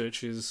 word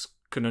searches,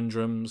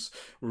 conundrums,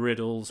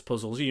 riddles,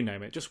 puzzles, you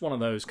name it. Just one of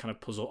those kind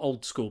of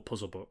old school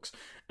puzzle books.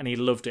 And he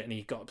loved it, and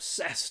he got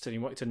obsessed, and he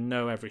wanted to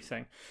know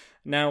everything.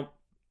 Now,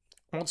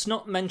 what's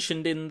not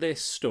mentioned in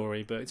this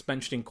story, but it's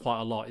mentioned in quite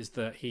a lot, is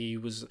that he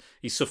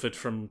suffered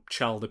from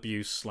child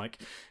abuse. Like,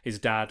 his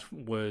dad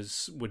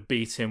would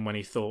beat him when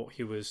he thought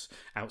he was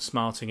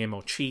outsmarting him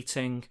or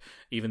cheating,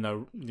 even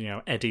though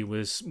Eddie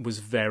was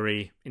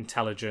very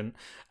intelligent.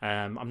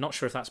 I'm not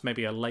sure if that's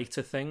maybe a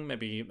later thing,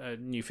 maybe a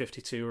New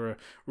 52 or a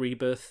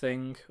Rebirth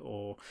thing,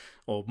 or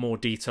more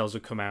details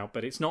would come out.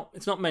 But it's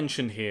not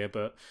mentioned here.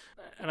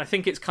 And I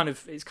think it's kind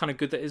of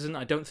good that it isn't.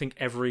 I don't think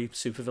every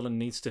supervillain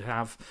needs to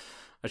have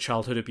a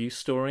childhood abuse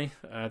story.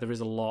 There is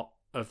a lot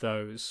of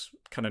those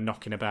kind of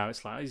knocking about.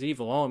 It's like, he's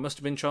evil. Oh, it must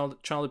have been child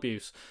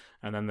abuse.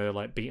 And then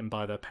they're beaten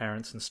by their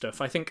parents and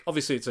stuff. I think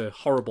obviously it's a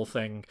horrible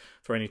thing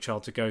for any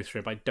child to go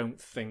through, but I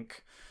don't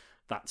think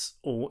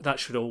that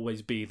should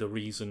always be the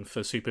reason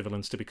for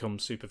supervillains to become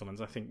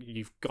supervillains. I think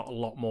you've got a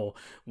lot more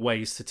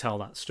ways to tell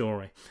that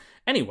story.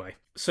 Anyway,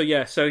 so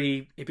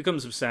he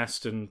becomes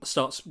obsessed and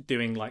starts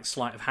doing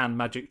sleight of hand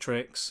magic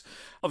tricks.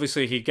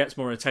 Obviously, he gets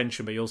more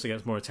attention, but he also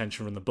gets more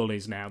attention from the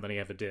bullies now than he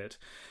ever did.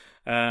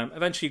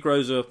 Eventually, he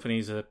grows up and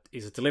he's a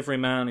delivery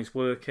man. He's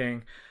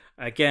working,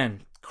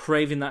 again,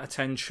 craving that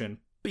attention,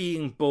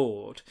 being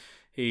bored.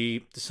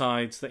 He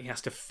decides that he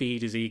has to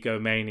feed his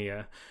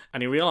egomania,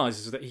 and he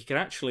realizes that he can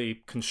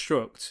actually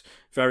construct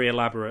very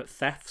elaborate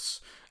thefts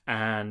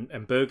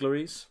and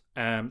burglaries.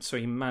 So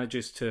he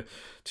manages to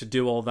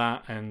do all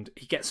that, and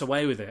he gets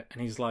away with it.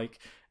 And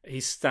he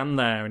stands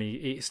there and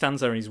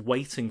he's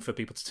waiting for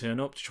people to turn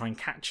up to try and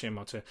catch him,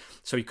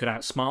 so he could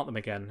outsmart them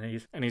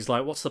again. And he's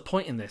like, "What's the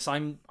point in this?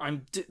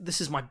 This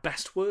is my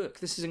best work.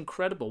 This is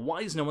incredible. Why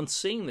is no one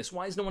seeing this?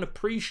 Why is no one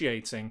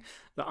appreciating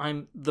that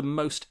I'm the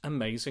most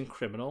amazing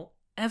criminal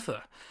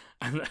ever?"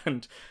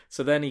 And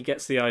so then he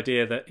gets the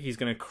idea that he's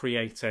going to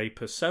create a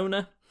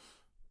persona,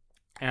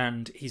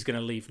 and he's going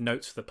to leave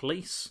notes for the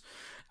police.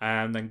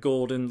 And then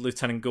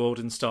Lieutenant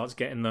Gordon starts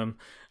getting them.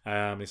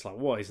 He's like,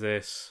 "What is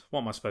this?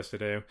 What am I supposed to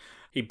do?"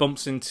 He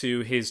bumps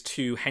into his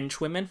two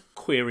henchwomen,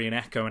 Query and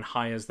Echo, and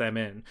hires them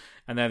in.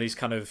 And they're these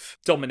kind of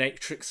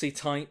dominatrixy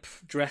type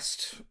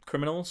dressed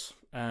criminals.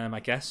 I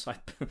guess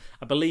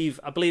I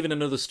believe in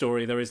another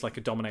story there is a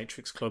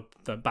dominatrix club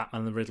that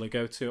Batman and the Riddler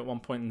go to at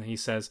one point, and he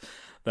says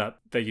that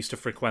they used to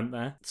frequent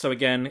there. So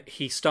again,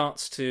 he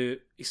starts to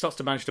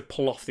manage to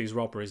pull off these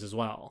robberies as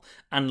well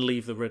and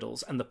leave the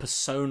riddles, and the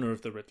persona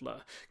of the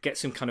Riddler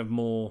gets him kind of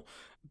more.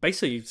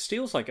 Basically, he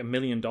steals $1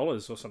 million or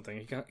something.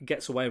 He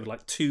gets away with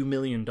 $2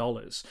 million.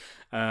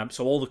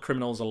 So all the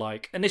criminals are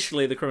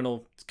initially the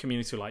criminal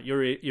community are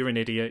you're an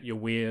idiot, you're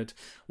weird.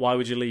 Why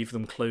would you leave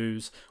them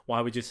clues?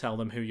 Why would you tell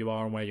them who you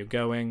are and where you're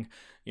going?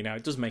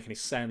 It doesn't make any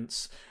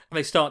sense. And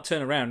they start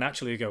turning around and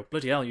actually go,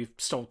 "Bloody hell, you've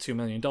stole $2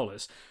 million.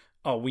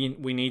 Oh, we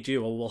need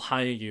you, or we'll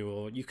hire you,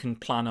 or you can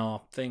plan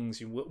our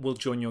things. We'll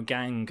join your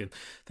gang," and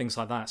things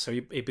like that. So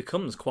he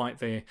becomes quite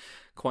the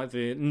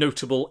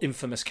notable,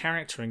 infamous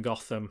character in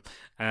Gotham.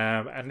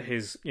 And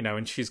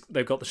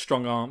they've got the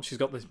strong arm. He's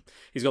got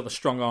the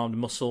strong armed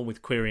muscle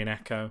with Query and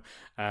Echo.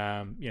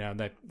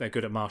 They're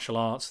good at martial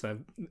arts. They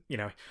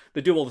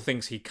do all the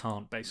things he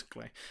can't,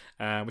 basically,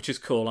 which is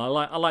cool. I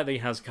like that he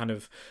has kind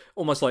of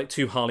almost like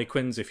two Harley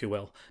Quinns, if you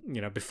will.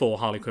 Before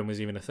Harley Quinn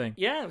was even a thing.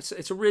 Yeah,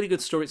 it's a really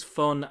good story. It's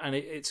fun, and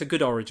it's a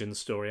good origin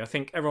story. I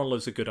think everyone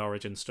loves a good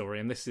origin story,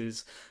 and this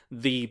is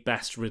the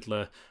best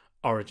Riddler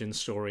origin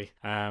story.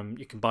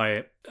 You can buy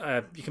it.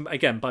 You can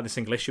again buy the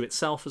single issue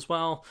itself as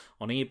well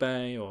on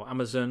eBay or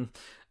Amazon.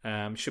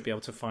 You should be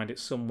able to find it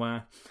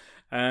somewhere.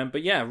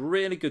 But yeah,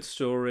 really good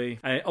story.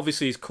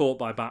 Obviously, he's caught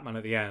by Batman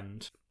at the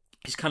end.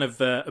 He's kind of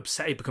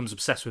upset. He becomes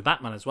obsessed with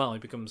Batman as well. He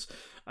becomes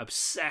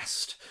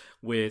obsessed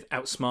with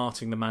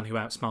outsmarting the man who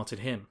outsmarted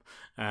him,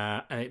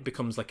 and it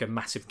becomes like a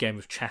massive game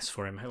of chess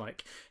for him.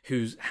 Like,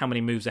 how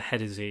many moves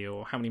ahead is he,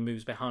 or how many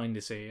moves behind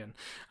is he, and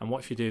what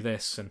if you do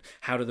this, and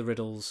how do the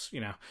riddles,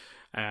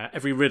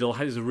 every riddle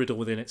has a riddle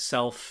within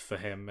itself for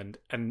him,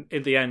 and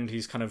in the end,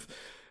 he's kind of,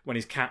 when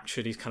he's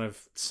captured, he's kind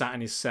of sat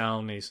in his cell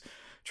and he's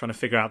trying to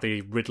figure out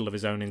the riddle of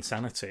his own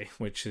insanity,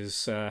 which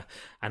is an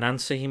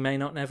answer he may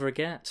not never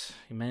get.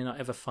 He may not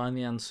ever find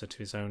the answer to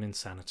his own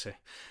insanity.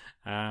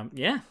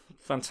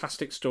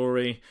 Fantastic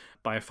story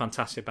by a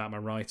fantastic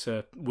Batman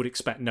writer. Would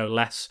expect no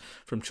less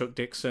from Chuck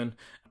Dixon.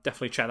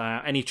 Definitely check that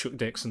out. Any Chuck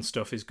Dixon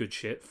stuff is good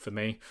shit for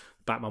me,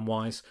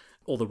 Batman-wise.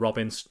 All the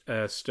Robin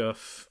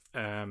stuff,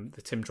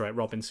 the Tim Drake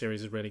Robin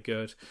series is really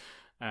good.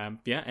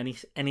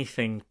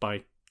 Anything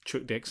by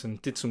Chuck Dixon.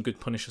 Did some good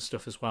Punisher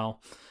stuff as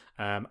well.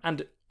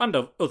 And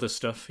other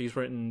stuff. He's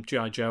written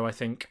G.I. Joe, I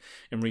think,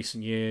 in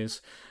recent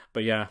years.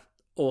 But yeah,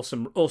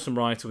 awesome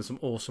writer with some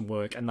awesome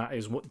work, and that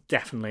is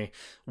definitely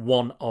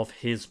one of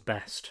his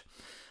best.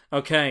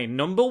 Okay,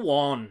 number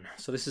 1.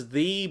 So this is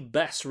the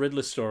best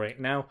Riddler story.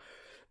 Now,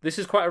 this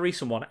is quite a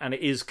recent one, and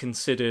it is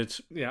considered...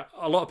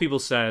 a lot of people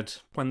said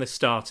when this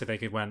started,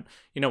 they went,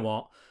 you know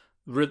what?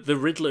 The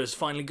Riddler has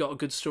finally got a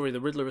good story.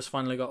 The Riddler has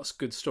finally got a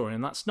good story.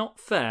 And that's not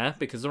fair,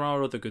 because there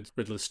are other good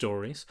Riddler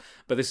stories.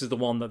 But this is the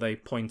one that they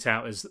point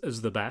out as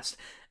the best.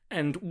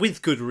 And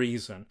with good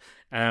reason.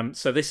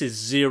 So this is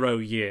 0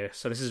 Year.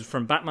 So this is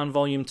from Batman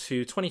Volume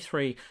 2,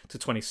 23 to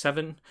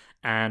 27,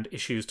 and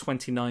issues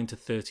 29 to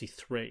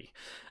 33.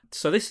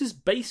 So this is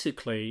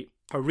basically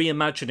a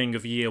reimagining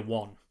of Year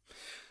 1.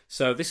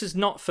 So this is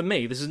not, for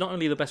me, this is not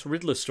only the best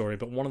Riddler story,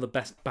 but one of the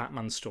best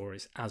Batman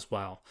stories as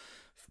well.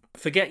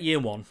 Forget Year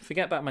 1.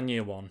 Forget Batman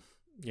Year 1.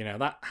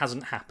 That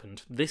hasn't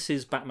happened. This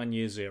is Batman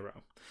Year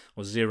 0,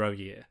 or 0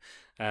 Year.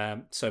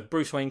 So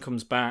Bruce Wayne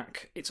comes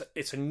back.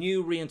 It's a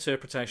new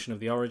reinterpretation of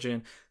the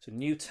origin. It's a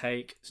new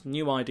take. It's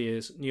new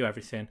ideas, new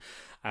everything.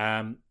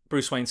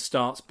 Bruce Wayne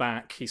starts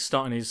back. He's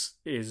starting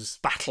his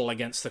battle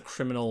against the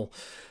criminal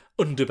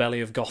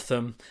underbelly of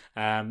Gotham.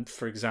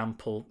 For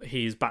example,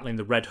 he's battling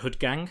the Red Hood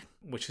gang,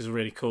 which is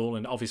really cool.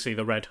 And obviously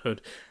the Red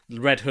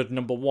Hood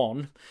number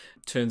 1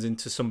 turns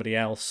into somebody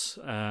else.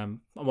 I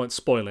won't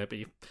spoil it, but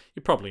you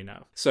probably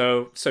know.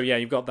 So yeah,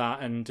 you've got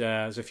that, and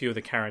there's a few other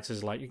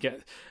characters, like you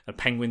get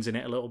Penguin's in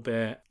it a little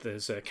bit.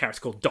 There's a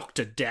character called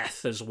Dr.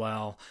 Death as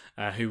well,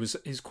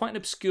 he's quite an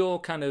obscure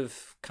kind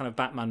of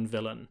Batman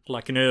villain,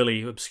 like an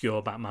early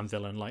obscure Batman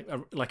villain,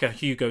 like a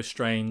Hugo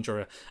Strange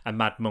or a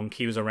Mad Monk.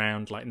 He was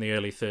around like in the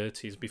early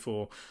 30s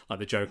before like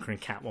the Joker and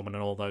Catwoman and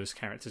all those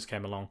characters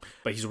came along.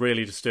 But he's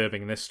really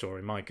disturbing in this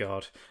story, my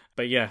God.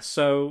 But yeah,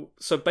 so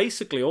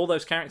basically all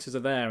those characters are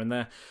there, and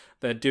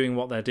they're doing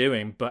what they're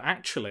doing, but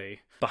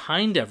actually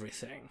behind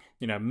everything,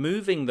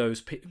 moving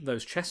those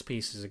chess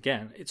pieces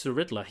again, it's the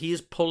Riddler. He is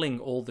pulling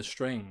all the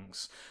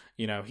strings.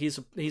 He's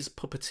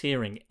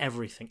puppeteering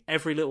everything,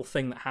 every little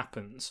thing that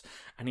happens,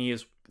 and he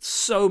is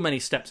so many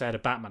steps ahead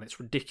of Batman. It's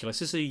ridiculous.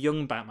 This is a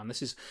young Batman.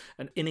 This is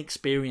an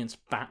inexperienced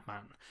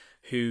Batman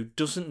who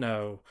doesn't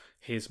know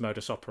his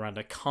modus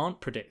operandi, can't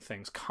predict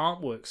things,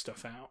 can't work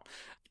stuff out,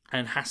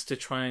 and has to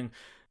try and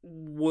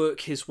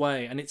work his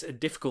way, and it's a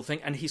difficult thing,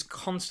 and he's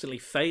constantly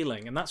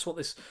failing, and that's what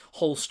this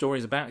whole story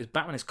is about. Is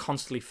Batman is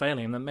constantly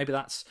failing, and then maybe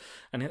that's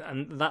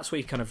what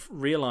he kind of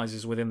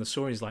realizes within the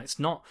story, is like, it's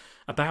not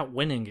about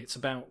winning, it's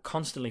about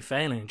constantly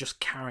failing and just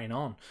carrying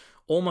on,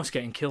 almost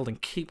getting killed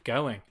and keep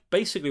going.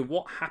 Basically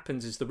what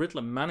happens is the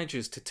Riddler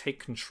manages to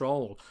take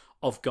control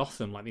of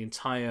Gotham, like the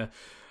entire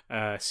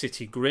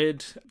city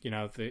grid.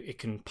 It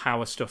can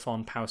power stuff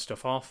on, power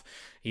stuff off.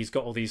 He's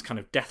got all these kind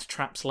of death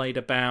traps laid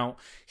about.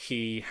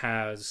 He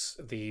has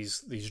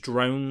these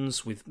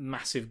drones with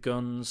massive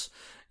guns,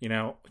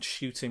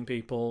 shooting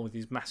people with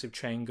these massive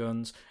chain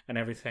guns and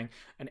everything.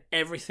 And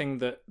everything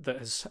that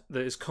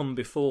has come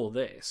before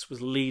this was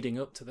leading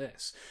up to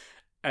this.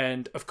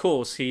 And of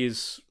course,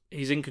 he's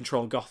in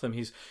control of Gotham.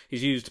 He's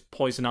used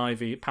Poison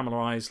Ivy,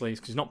 Pamela Isley,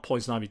 because he's not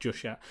Poison Ivy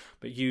just yet,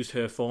 but used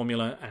her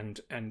formula,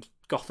 and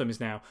Gotham is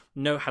now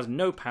has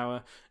no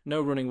power,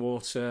 no running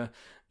water,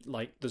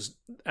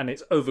 and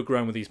it's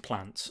overgrown with these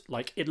plants.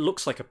 Like, it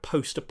looks like a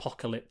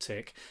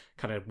post-apocalyptic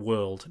kind of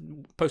world,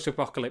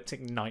 post-apocalyptic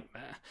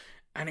nightmare.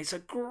 And it's a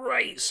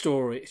great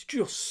story. It's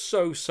just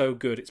so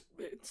good.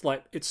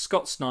 It's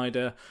Scott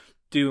Snyder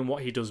doing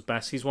what he does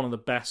best. He's one of the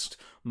best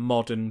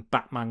modern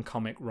Batman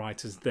comic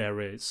writers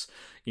there is.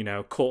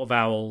 Court of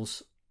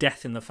Owls,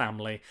 Death in the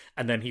Family,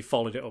 and then he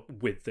followed it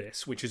up with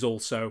this, which is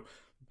also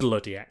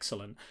bloody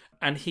excellent.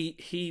 And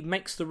he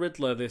makes the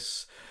Riddler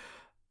this...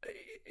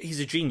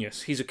 He's a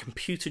genius. He's a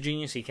computer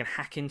genius. He can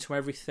hack into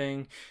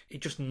everything. He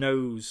just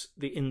knows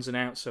the ins and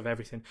outs of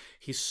everything.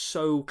 He's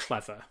so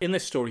clever. In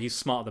this story, he's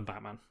smarter than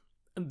Batman.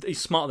 He's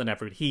smarter than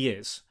ever. He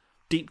is.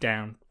 deep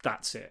down,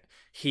 that's it.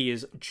 He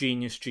is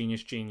genius,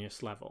 genius,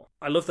 genius level.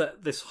 I love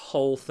that this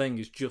whole thing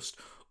is just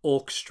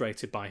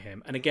orchestrated by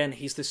him. And again,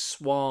 he's this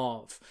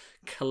suave,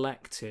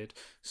 collected,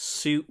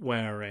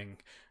 suit-wearing,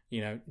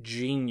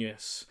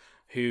 genius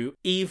who,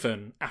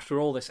 even after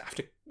all this,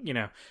 after,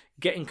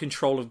 getting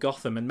control of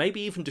Gotham and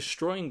maybe even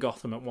destroying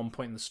Gotham at one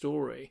point in the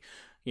story,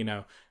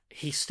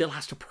 he still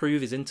has to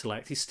prove his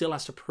intellect. He still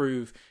has to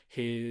prove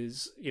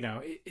his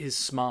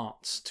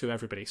smarts to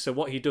everybody. So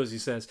what he does, he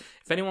says,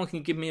 if anyone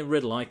can give me a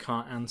riddle I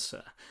can't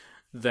answer,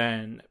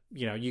 then,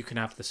 you can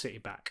have the city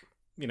back.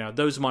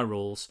 Those are my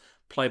rules.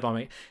 Play by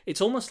me. It's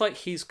almost like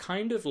he's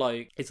kind of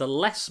like, it's a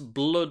less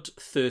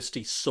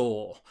bloodthirsty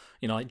Saw,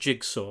 like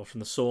Jigsaw from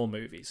the Saw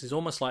movies. It's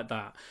almost like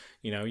that.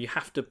 You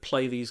have to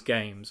play these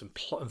games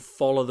and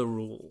follow the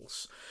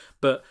rules.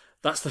 But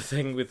that's the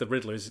thing with the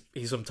Riddler, is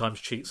he sometimes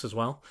cheats as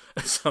well.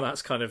 So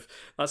that's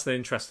the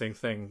interesting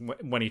thing.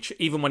 When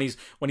even when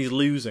he's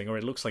losing, or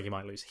it looks like he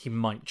might lose, he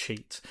might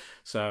cheat.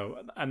 So,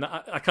 and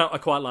I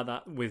quite like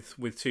that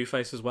with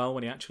Two-Face as well,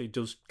 when he actually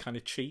does kind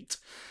of cheat.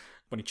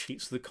 When he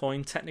cheats the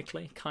coin,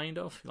 technically, kind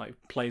of, like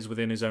plays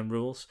within his own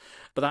rules.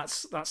 But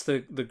that's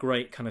the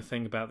great kind of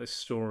thing about this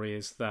story,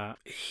 is that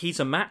he's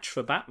a match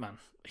for Batman.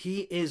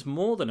 He is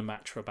more than a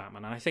match for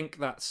Batman, and I think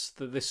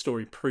this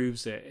story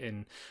proves it.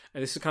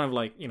 This is kind of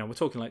like, we're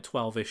talking like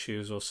 12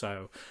 issues or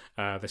so.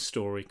 This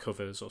story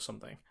covers or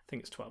something. I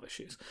think it's 12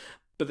 issues.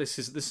 But this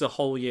is a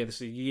whole year. This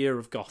is a year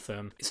of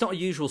Gotham. It's not a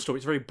usual story.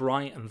 It's very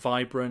bright and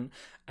vibrant.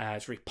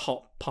 It's very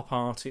pop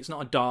arty. It's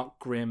not a dark,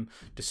 grim,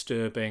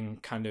 disturbing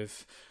kind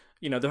of.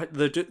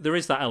 There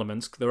is that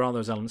element. There are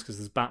those elements because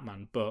there's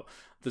Batman, but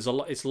there's a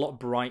lot. It's a lot of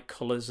bright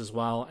colours as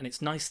well, and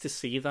it's nice to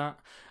see that.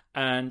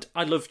 And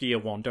I loved Year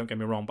One, don't get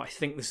me wrong, but I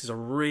think this is a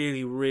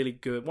really, really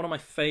good, one of my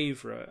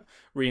favourite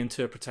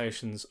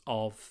reinterpretations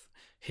of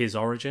his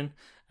origin.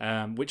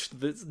 Which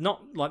there's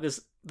not like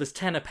there's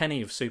 10 a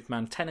penny of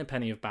Superman, 10 a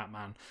penny of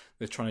Batman.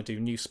 They're trying to do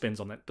new spins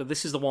on it, but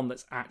this is the one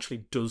that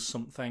actually does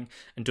something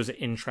and does it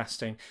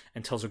interesting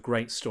and tells a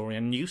great story,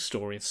 a new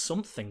story. It's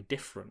something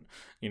different.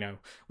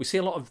 We see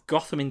a lot of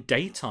Gotham in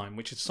daytime,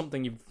 which is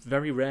something you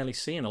very rarely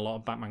see in a lot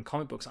of Batman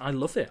comic books. I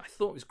love it. I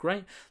thought it was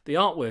great. The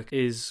artwork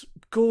is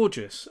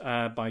gorgeous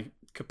by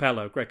Greg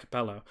Capullo.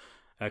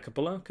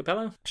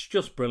 Capello? It's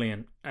just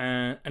brilliant.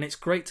 And it's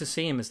great to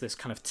see him as this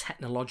kind of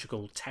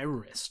technological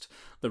terrorist,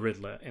 the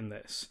Riddler, in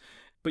this.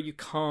 But you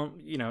can't,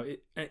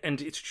 and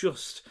it's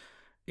just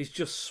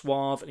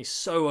suave, and he's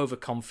so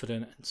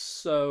overconfident and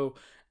so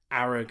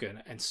arrogant,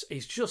 and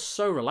he's just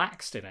so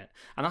relaxed in it.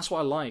 And that's what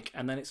I like.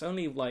 And then it's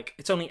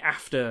only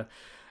after,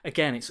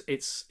 again,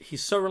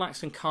 he's so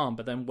relaxed and calm,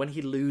 but then when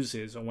he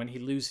loses, or when he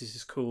loses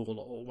his cool,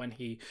 or when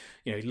he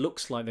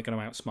looks like they're going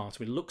to outsmart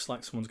him, it looks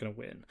like someone's going to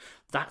win,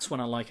 that's when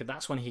I like it.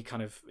 That's when he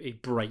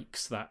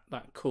breaks that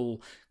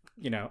cool,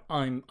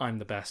 I'm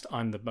the best,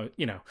 I'm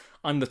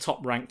the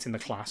top ranked in the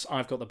class,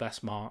 I've got the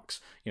best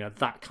marks,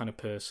 that kind of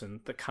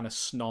person, that kind of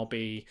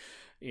snobby,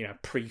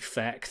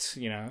 prefect,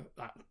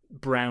 that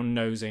brown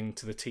nosing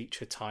to the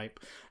teacher type.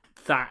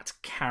 That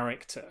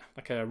character,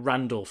 like a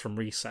Randall from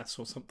Recess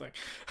or something.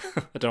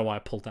 I don't know why I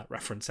pulled that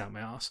reference out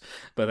my arse,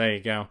 but there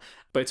you go.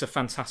 But it's a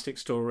fantastic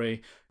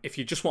story. If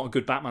you just want a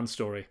good Batman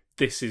story,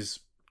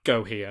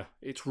 go here.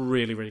 It's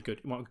really, really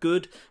good. You want a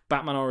good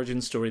Batman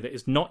origin story that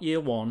is not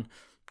Year One,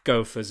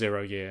 go for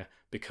 0 Year,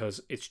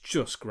 because it's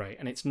just great.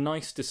 And it's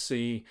nice to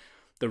see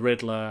the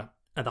Riddler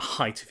at the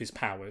height of his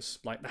powers,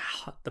 like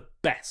the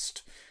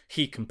best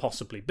he can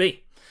possibly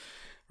be.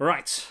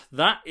 Right,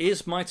 that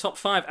is my top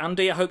 5.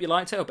 Andy, I hope you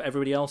liked it. I hope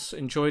everybody else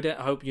enjoyed it.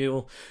 I hope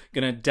you're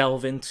going to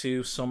delve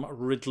into some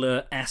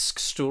Riddler-esque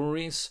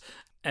stories,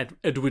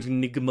 Edward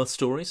Nygma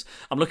stories.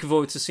 I'm looking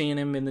forward to seeing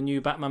him in the new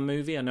Batman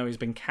movie. I know he's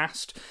been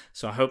cast,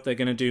 so I hope they're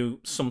going to do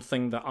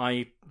something that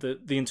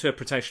the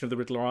interpretation of the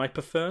Riddler I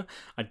prefer.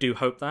 I do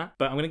hope that.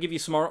 But I'm going to give you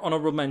some more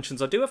honourable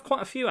mentions. I do have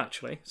quite a few,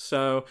 actually.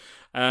 So,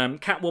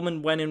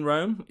 Catwoman When in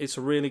Rome. It's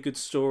a really good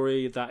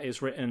story that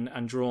is written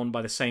and drawn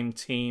by the same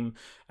team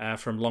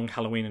from Long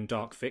Halloween and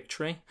Dark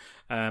Victory.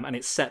 And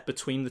it's set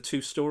between the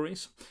two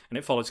stories. And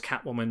it follows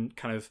Catwoman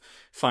kind of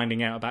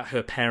finding out about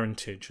her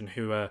parentage and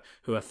who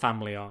her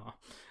family are.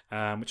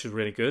 Which is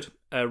really good.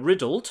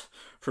 Riddled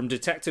from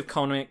Detective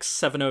Comics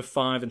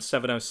 705 and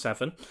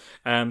 707.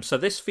 So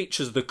this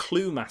features the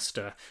Clue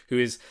Master, who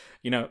is,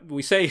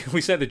 we say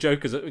the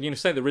Joker's,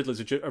 say the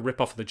Riddler's a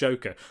rip-off of the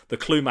Joker. The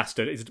Clue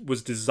Master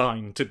was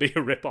designed to be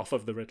a rip-off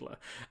of the Riddler,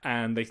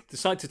 and they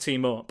decide to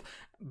team up.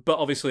 But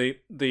obviously,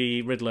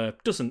 the Riddler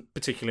doesn't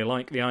particularly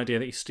like the idea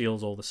that he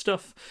steals all the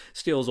stuff,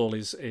 steals all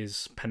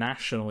his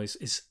panache and all his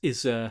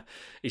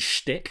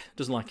shtick.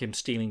 Doesn't like him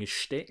stealing his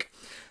shtick.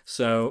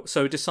 So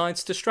he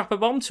decides to strap a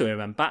bomb to him,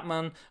 and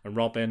Batman and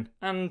Robin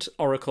and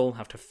Oracle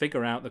have to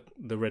figure out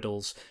the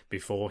riddles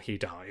before he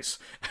dies.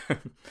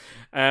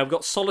 We've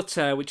got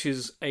Solitaire, which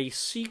is a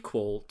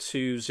sequel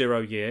to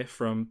 0 Year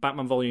from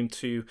Batman Volume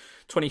 2,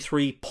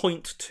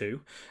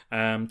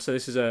 23.2.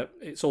 So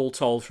it's all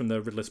told from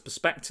the Riddler's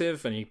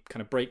perspective, and he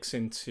kind of breaks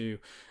into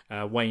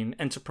Wayne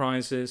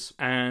Enterprises.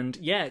 And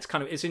yeah,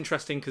 it's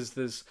interesting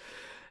because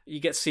you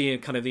get to see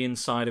kind of the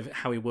inside of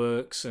how he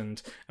works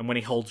and when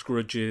he holds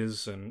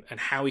grudges and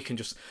how he can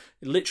just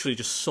literally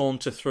just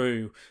saunter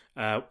through.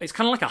 It's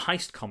kind of like a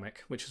heist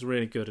comic, which is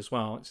really good as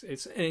well.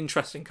 It's an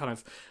interesting kind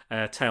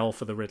of tale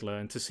for the Riddler,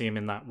 and to see him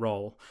in that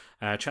role.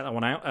 Check that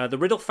one out. The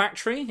Riddle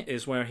Factory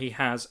is where he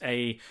has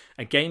a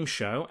game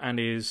show and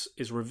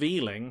is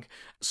revealing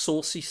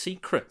saucy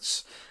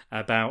secrets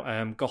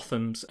about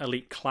Gotham's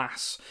elite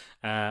class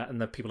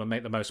and the people that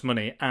make the most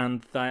money,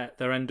 and they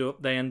end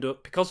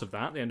up because of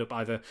that, they end up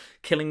either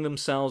killing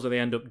themselves or they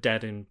end up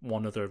dead in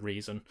one other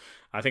reason.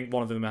 I think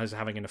one of them is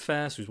having an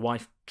affair, so his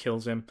wife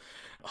kills him.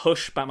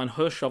 Hush, Batman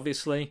Hush,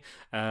 obviously.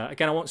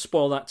 Again, I won't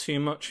spoil that too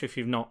much if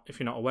you're not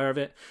aware of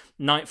it.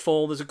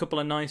 Nightfall, there's a couple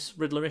of nice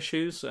Riddler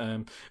issues.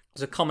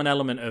 There's a common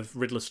element of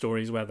Riddler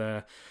stories where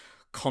they're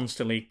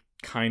constantly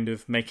kind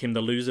of make him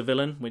the loser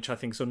villain, which I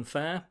think is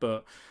unfair,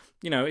 but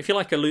if you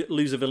like a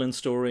loser villain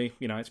story,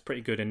 it's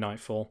pretty good in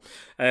Nightfall.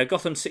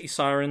 Gotham City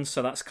Sirens,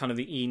 so that's kind of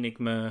the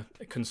Enigma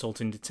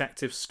consulting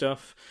detective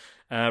stuff.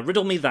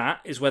 Riddle Me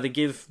That is where they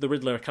give the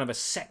Riddler kind of a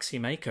sexy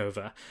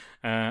makeover,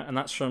 and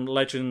that's from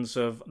Legends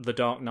of the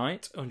Dark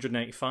Knight,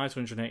 185 to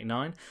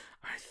 189.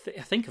 I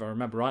think if I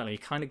remember rightly, he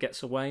kind of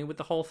gets away with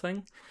the whole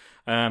thing.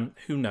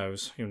 Who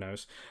knows?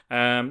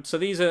 So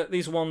these are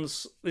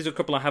a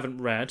couple I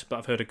haven't read, but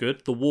I've heard are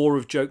good. The War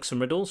of Jokes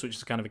and Riddles, which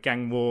is kind of a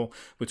gang war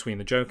between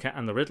the Joker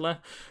and the Riddler.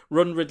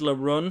 Run, Riddler,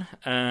 Run.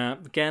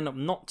 Again,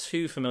 I'm not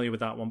too familiar with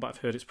that one, but I've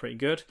heard it's pretty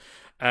good.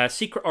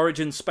 Secret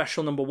Origins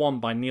Special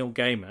 #1 by Neil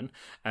Gaiman.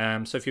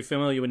 So if you're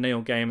familiar with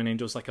Neil Gaiman, he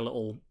does like a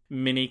little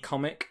mini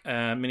comic,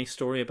 mini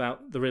story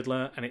about the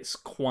Riddler, and it's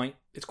quite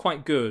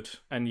good,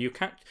 and you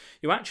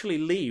actually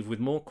leave with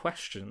more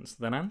questions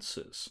than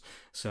answers.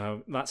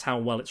 So that's how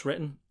well it's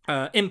written.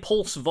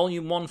 Impulse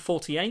Volume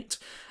 148.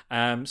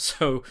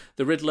 So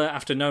the Riddler,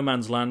 after No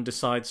Man's Land,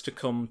 decides to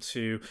come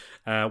to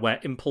where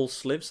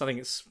Impulse lives. I think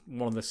it's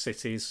one of the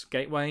cities,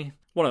 Gateway.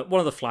 One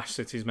of the Flash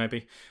cities,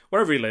 maybe.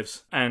 Wherever he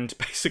lives. And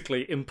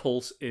basically,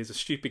 Impulse is a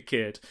stupid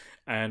kid,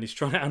 and he's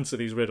trying to answer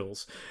these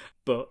riddles.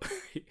 But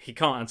he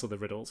can't answer the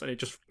riddles, and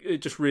it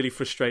just really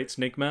frustrates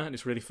Nigma, and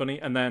it's really funny.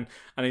 And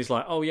he's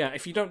like, "Oh yeah,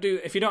 if you don't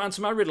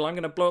answer my riddle, I'm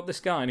going to blow up this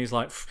guy." And he's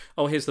like,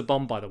 "Oh, here's the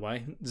bomb, by the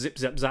way." Zip,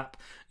 zap, zap.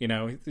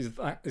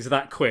 Is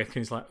that quick? And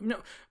he's like,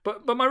 "No,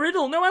 but my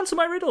riddle, no, answer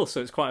my riddle."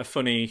 So it's quite a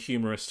funny,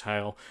 humorous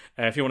tale.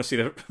 If you want to see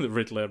the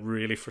Riddler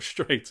really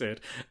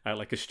frustrated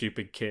like a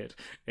stupid kid,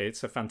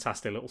 it's a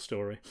fantastic little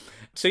story.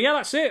 So yeah,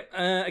 that's it.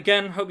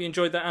 Again, hope you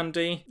enjoyed that,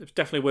 Andy. It's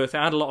definitely worth it.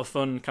 I had a lot of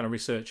fun kind of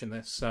researching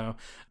this. So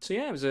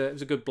yeah, it was a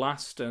good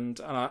blast, and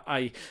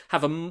I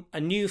have a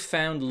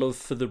newfound love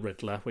for the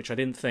Riddler, which I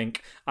didn't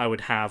think I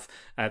would have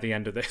at the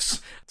end of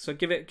this. So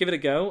give it a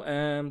go.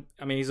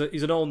 I mean, he's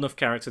an old enough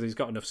character that he's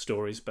got enough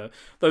stories, but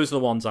those are the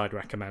ones I'd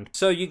recommend.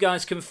 So you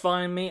guys can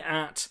find me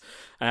at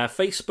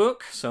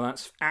Facebook, so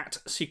that's at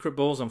Secret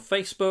Balls on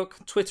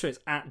Facebook. Twitter, it's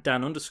at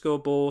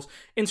Dan_Balls.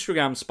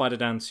 Instagram,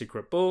 SpiderDan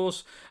Secret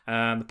Balls.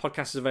 The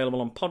podcast is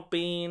available on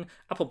Podbean,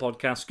 Apple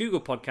Podcasts,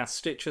 Google Podcasts,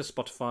 Stitcher,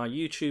 Spotify,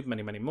 YouTube,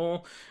 many, many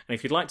more. And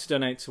if you'd like to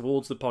donate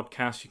towards the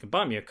podcast, you can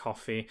buy me a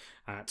coffee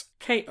at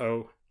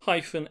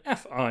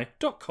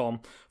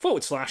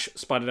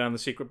ko-fi.com/SpiderDan the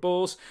Secret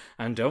Balls.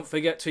 And don't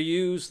forget to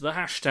use the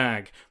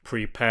hashtag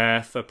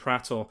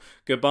 #PrepareForPrattle.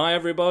 Goodbye,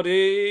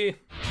 everybody.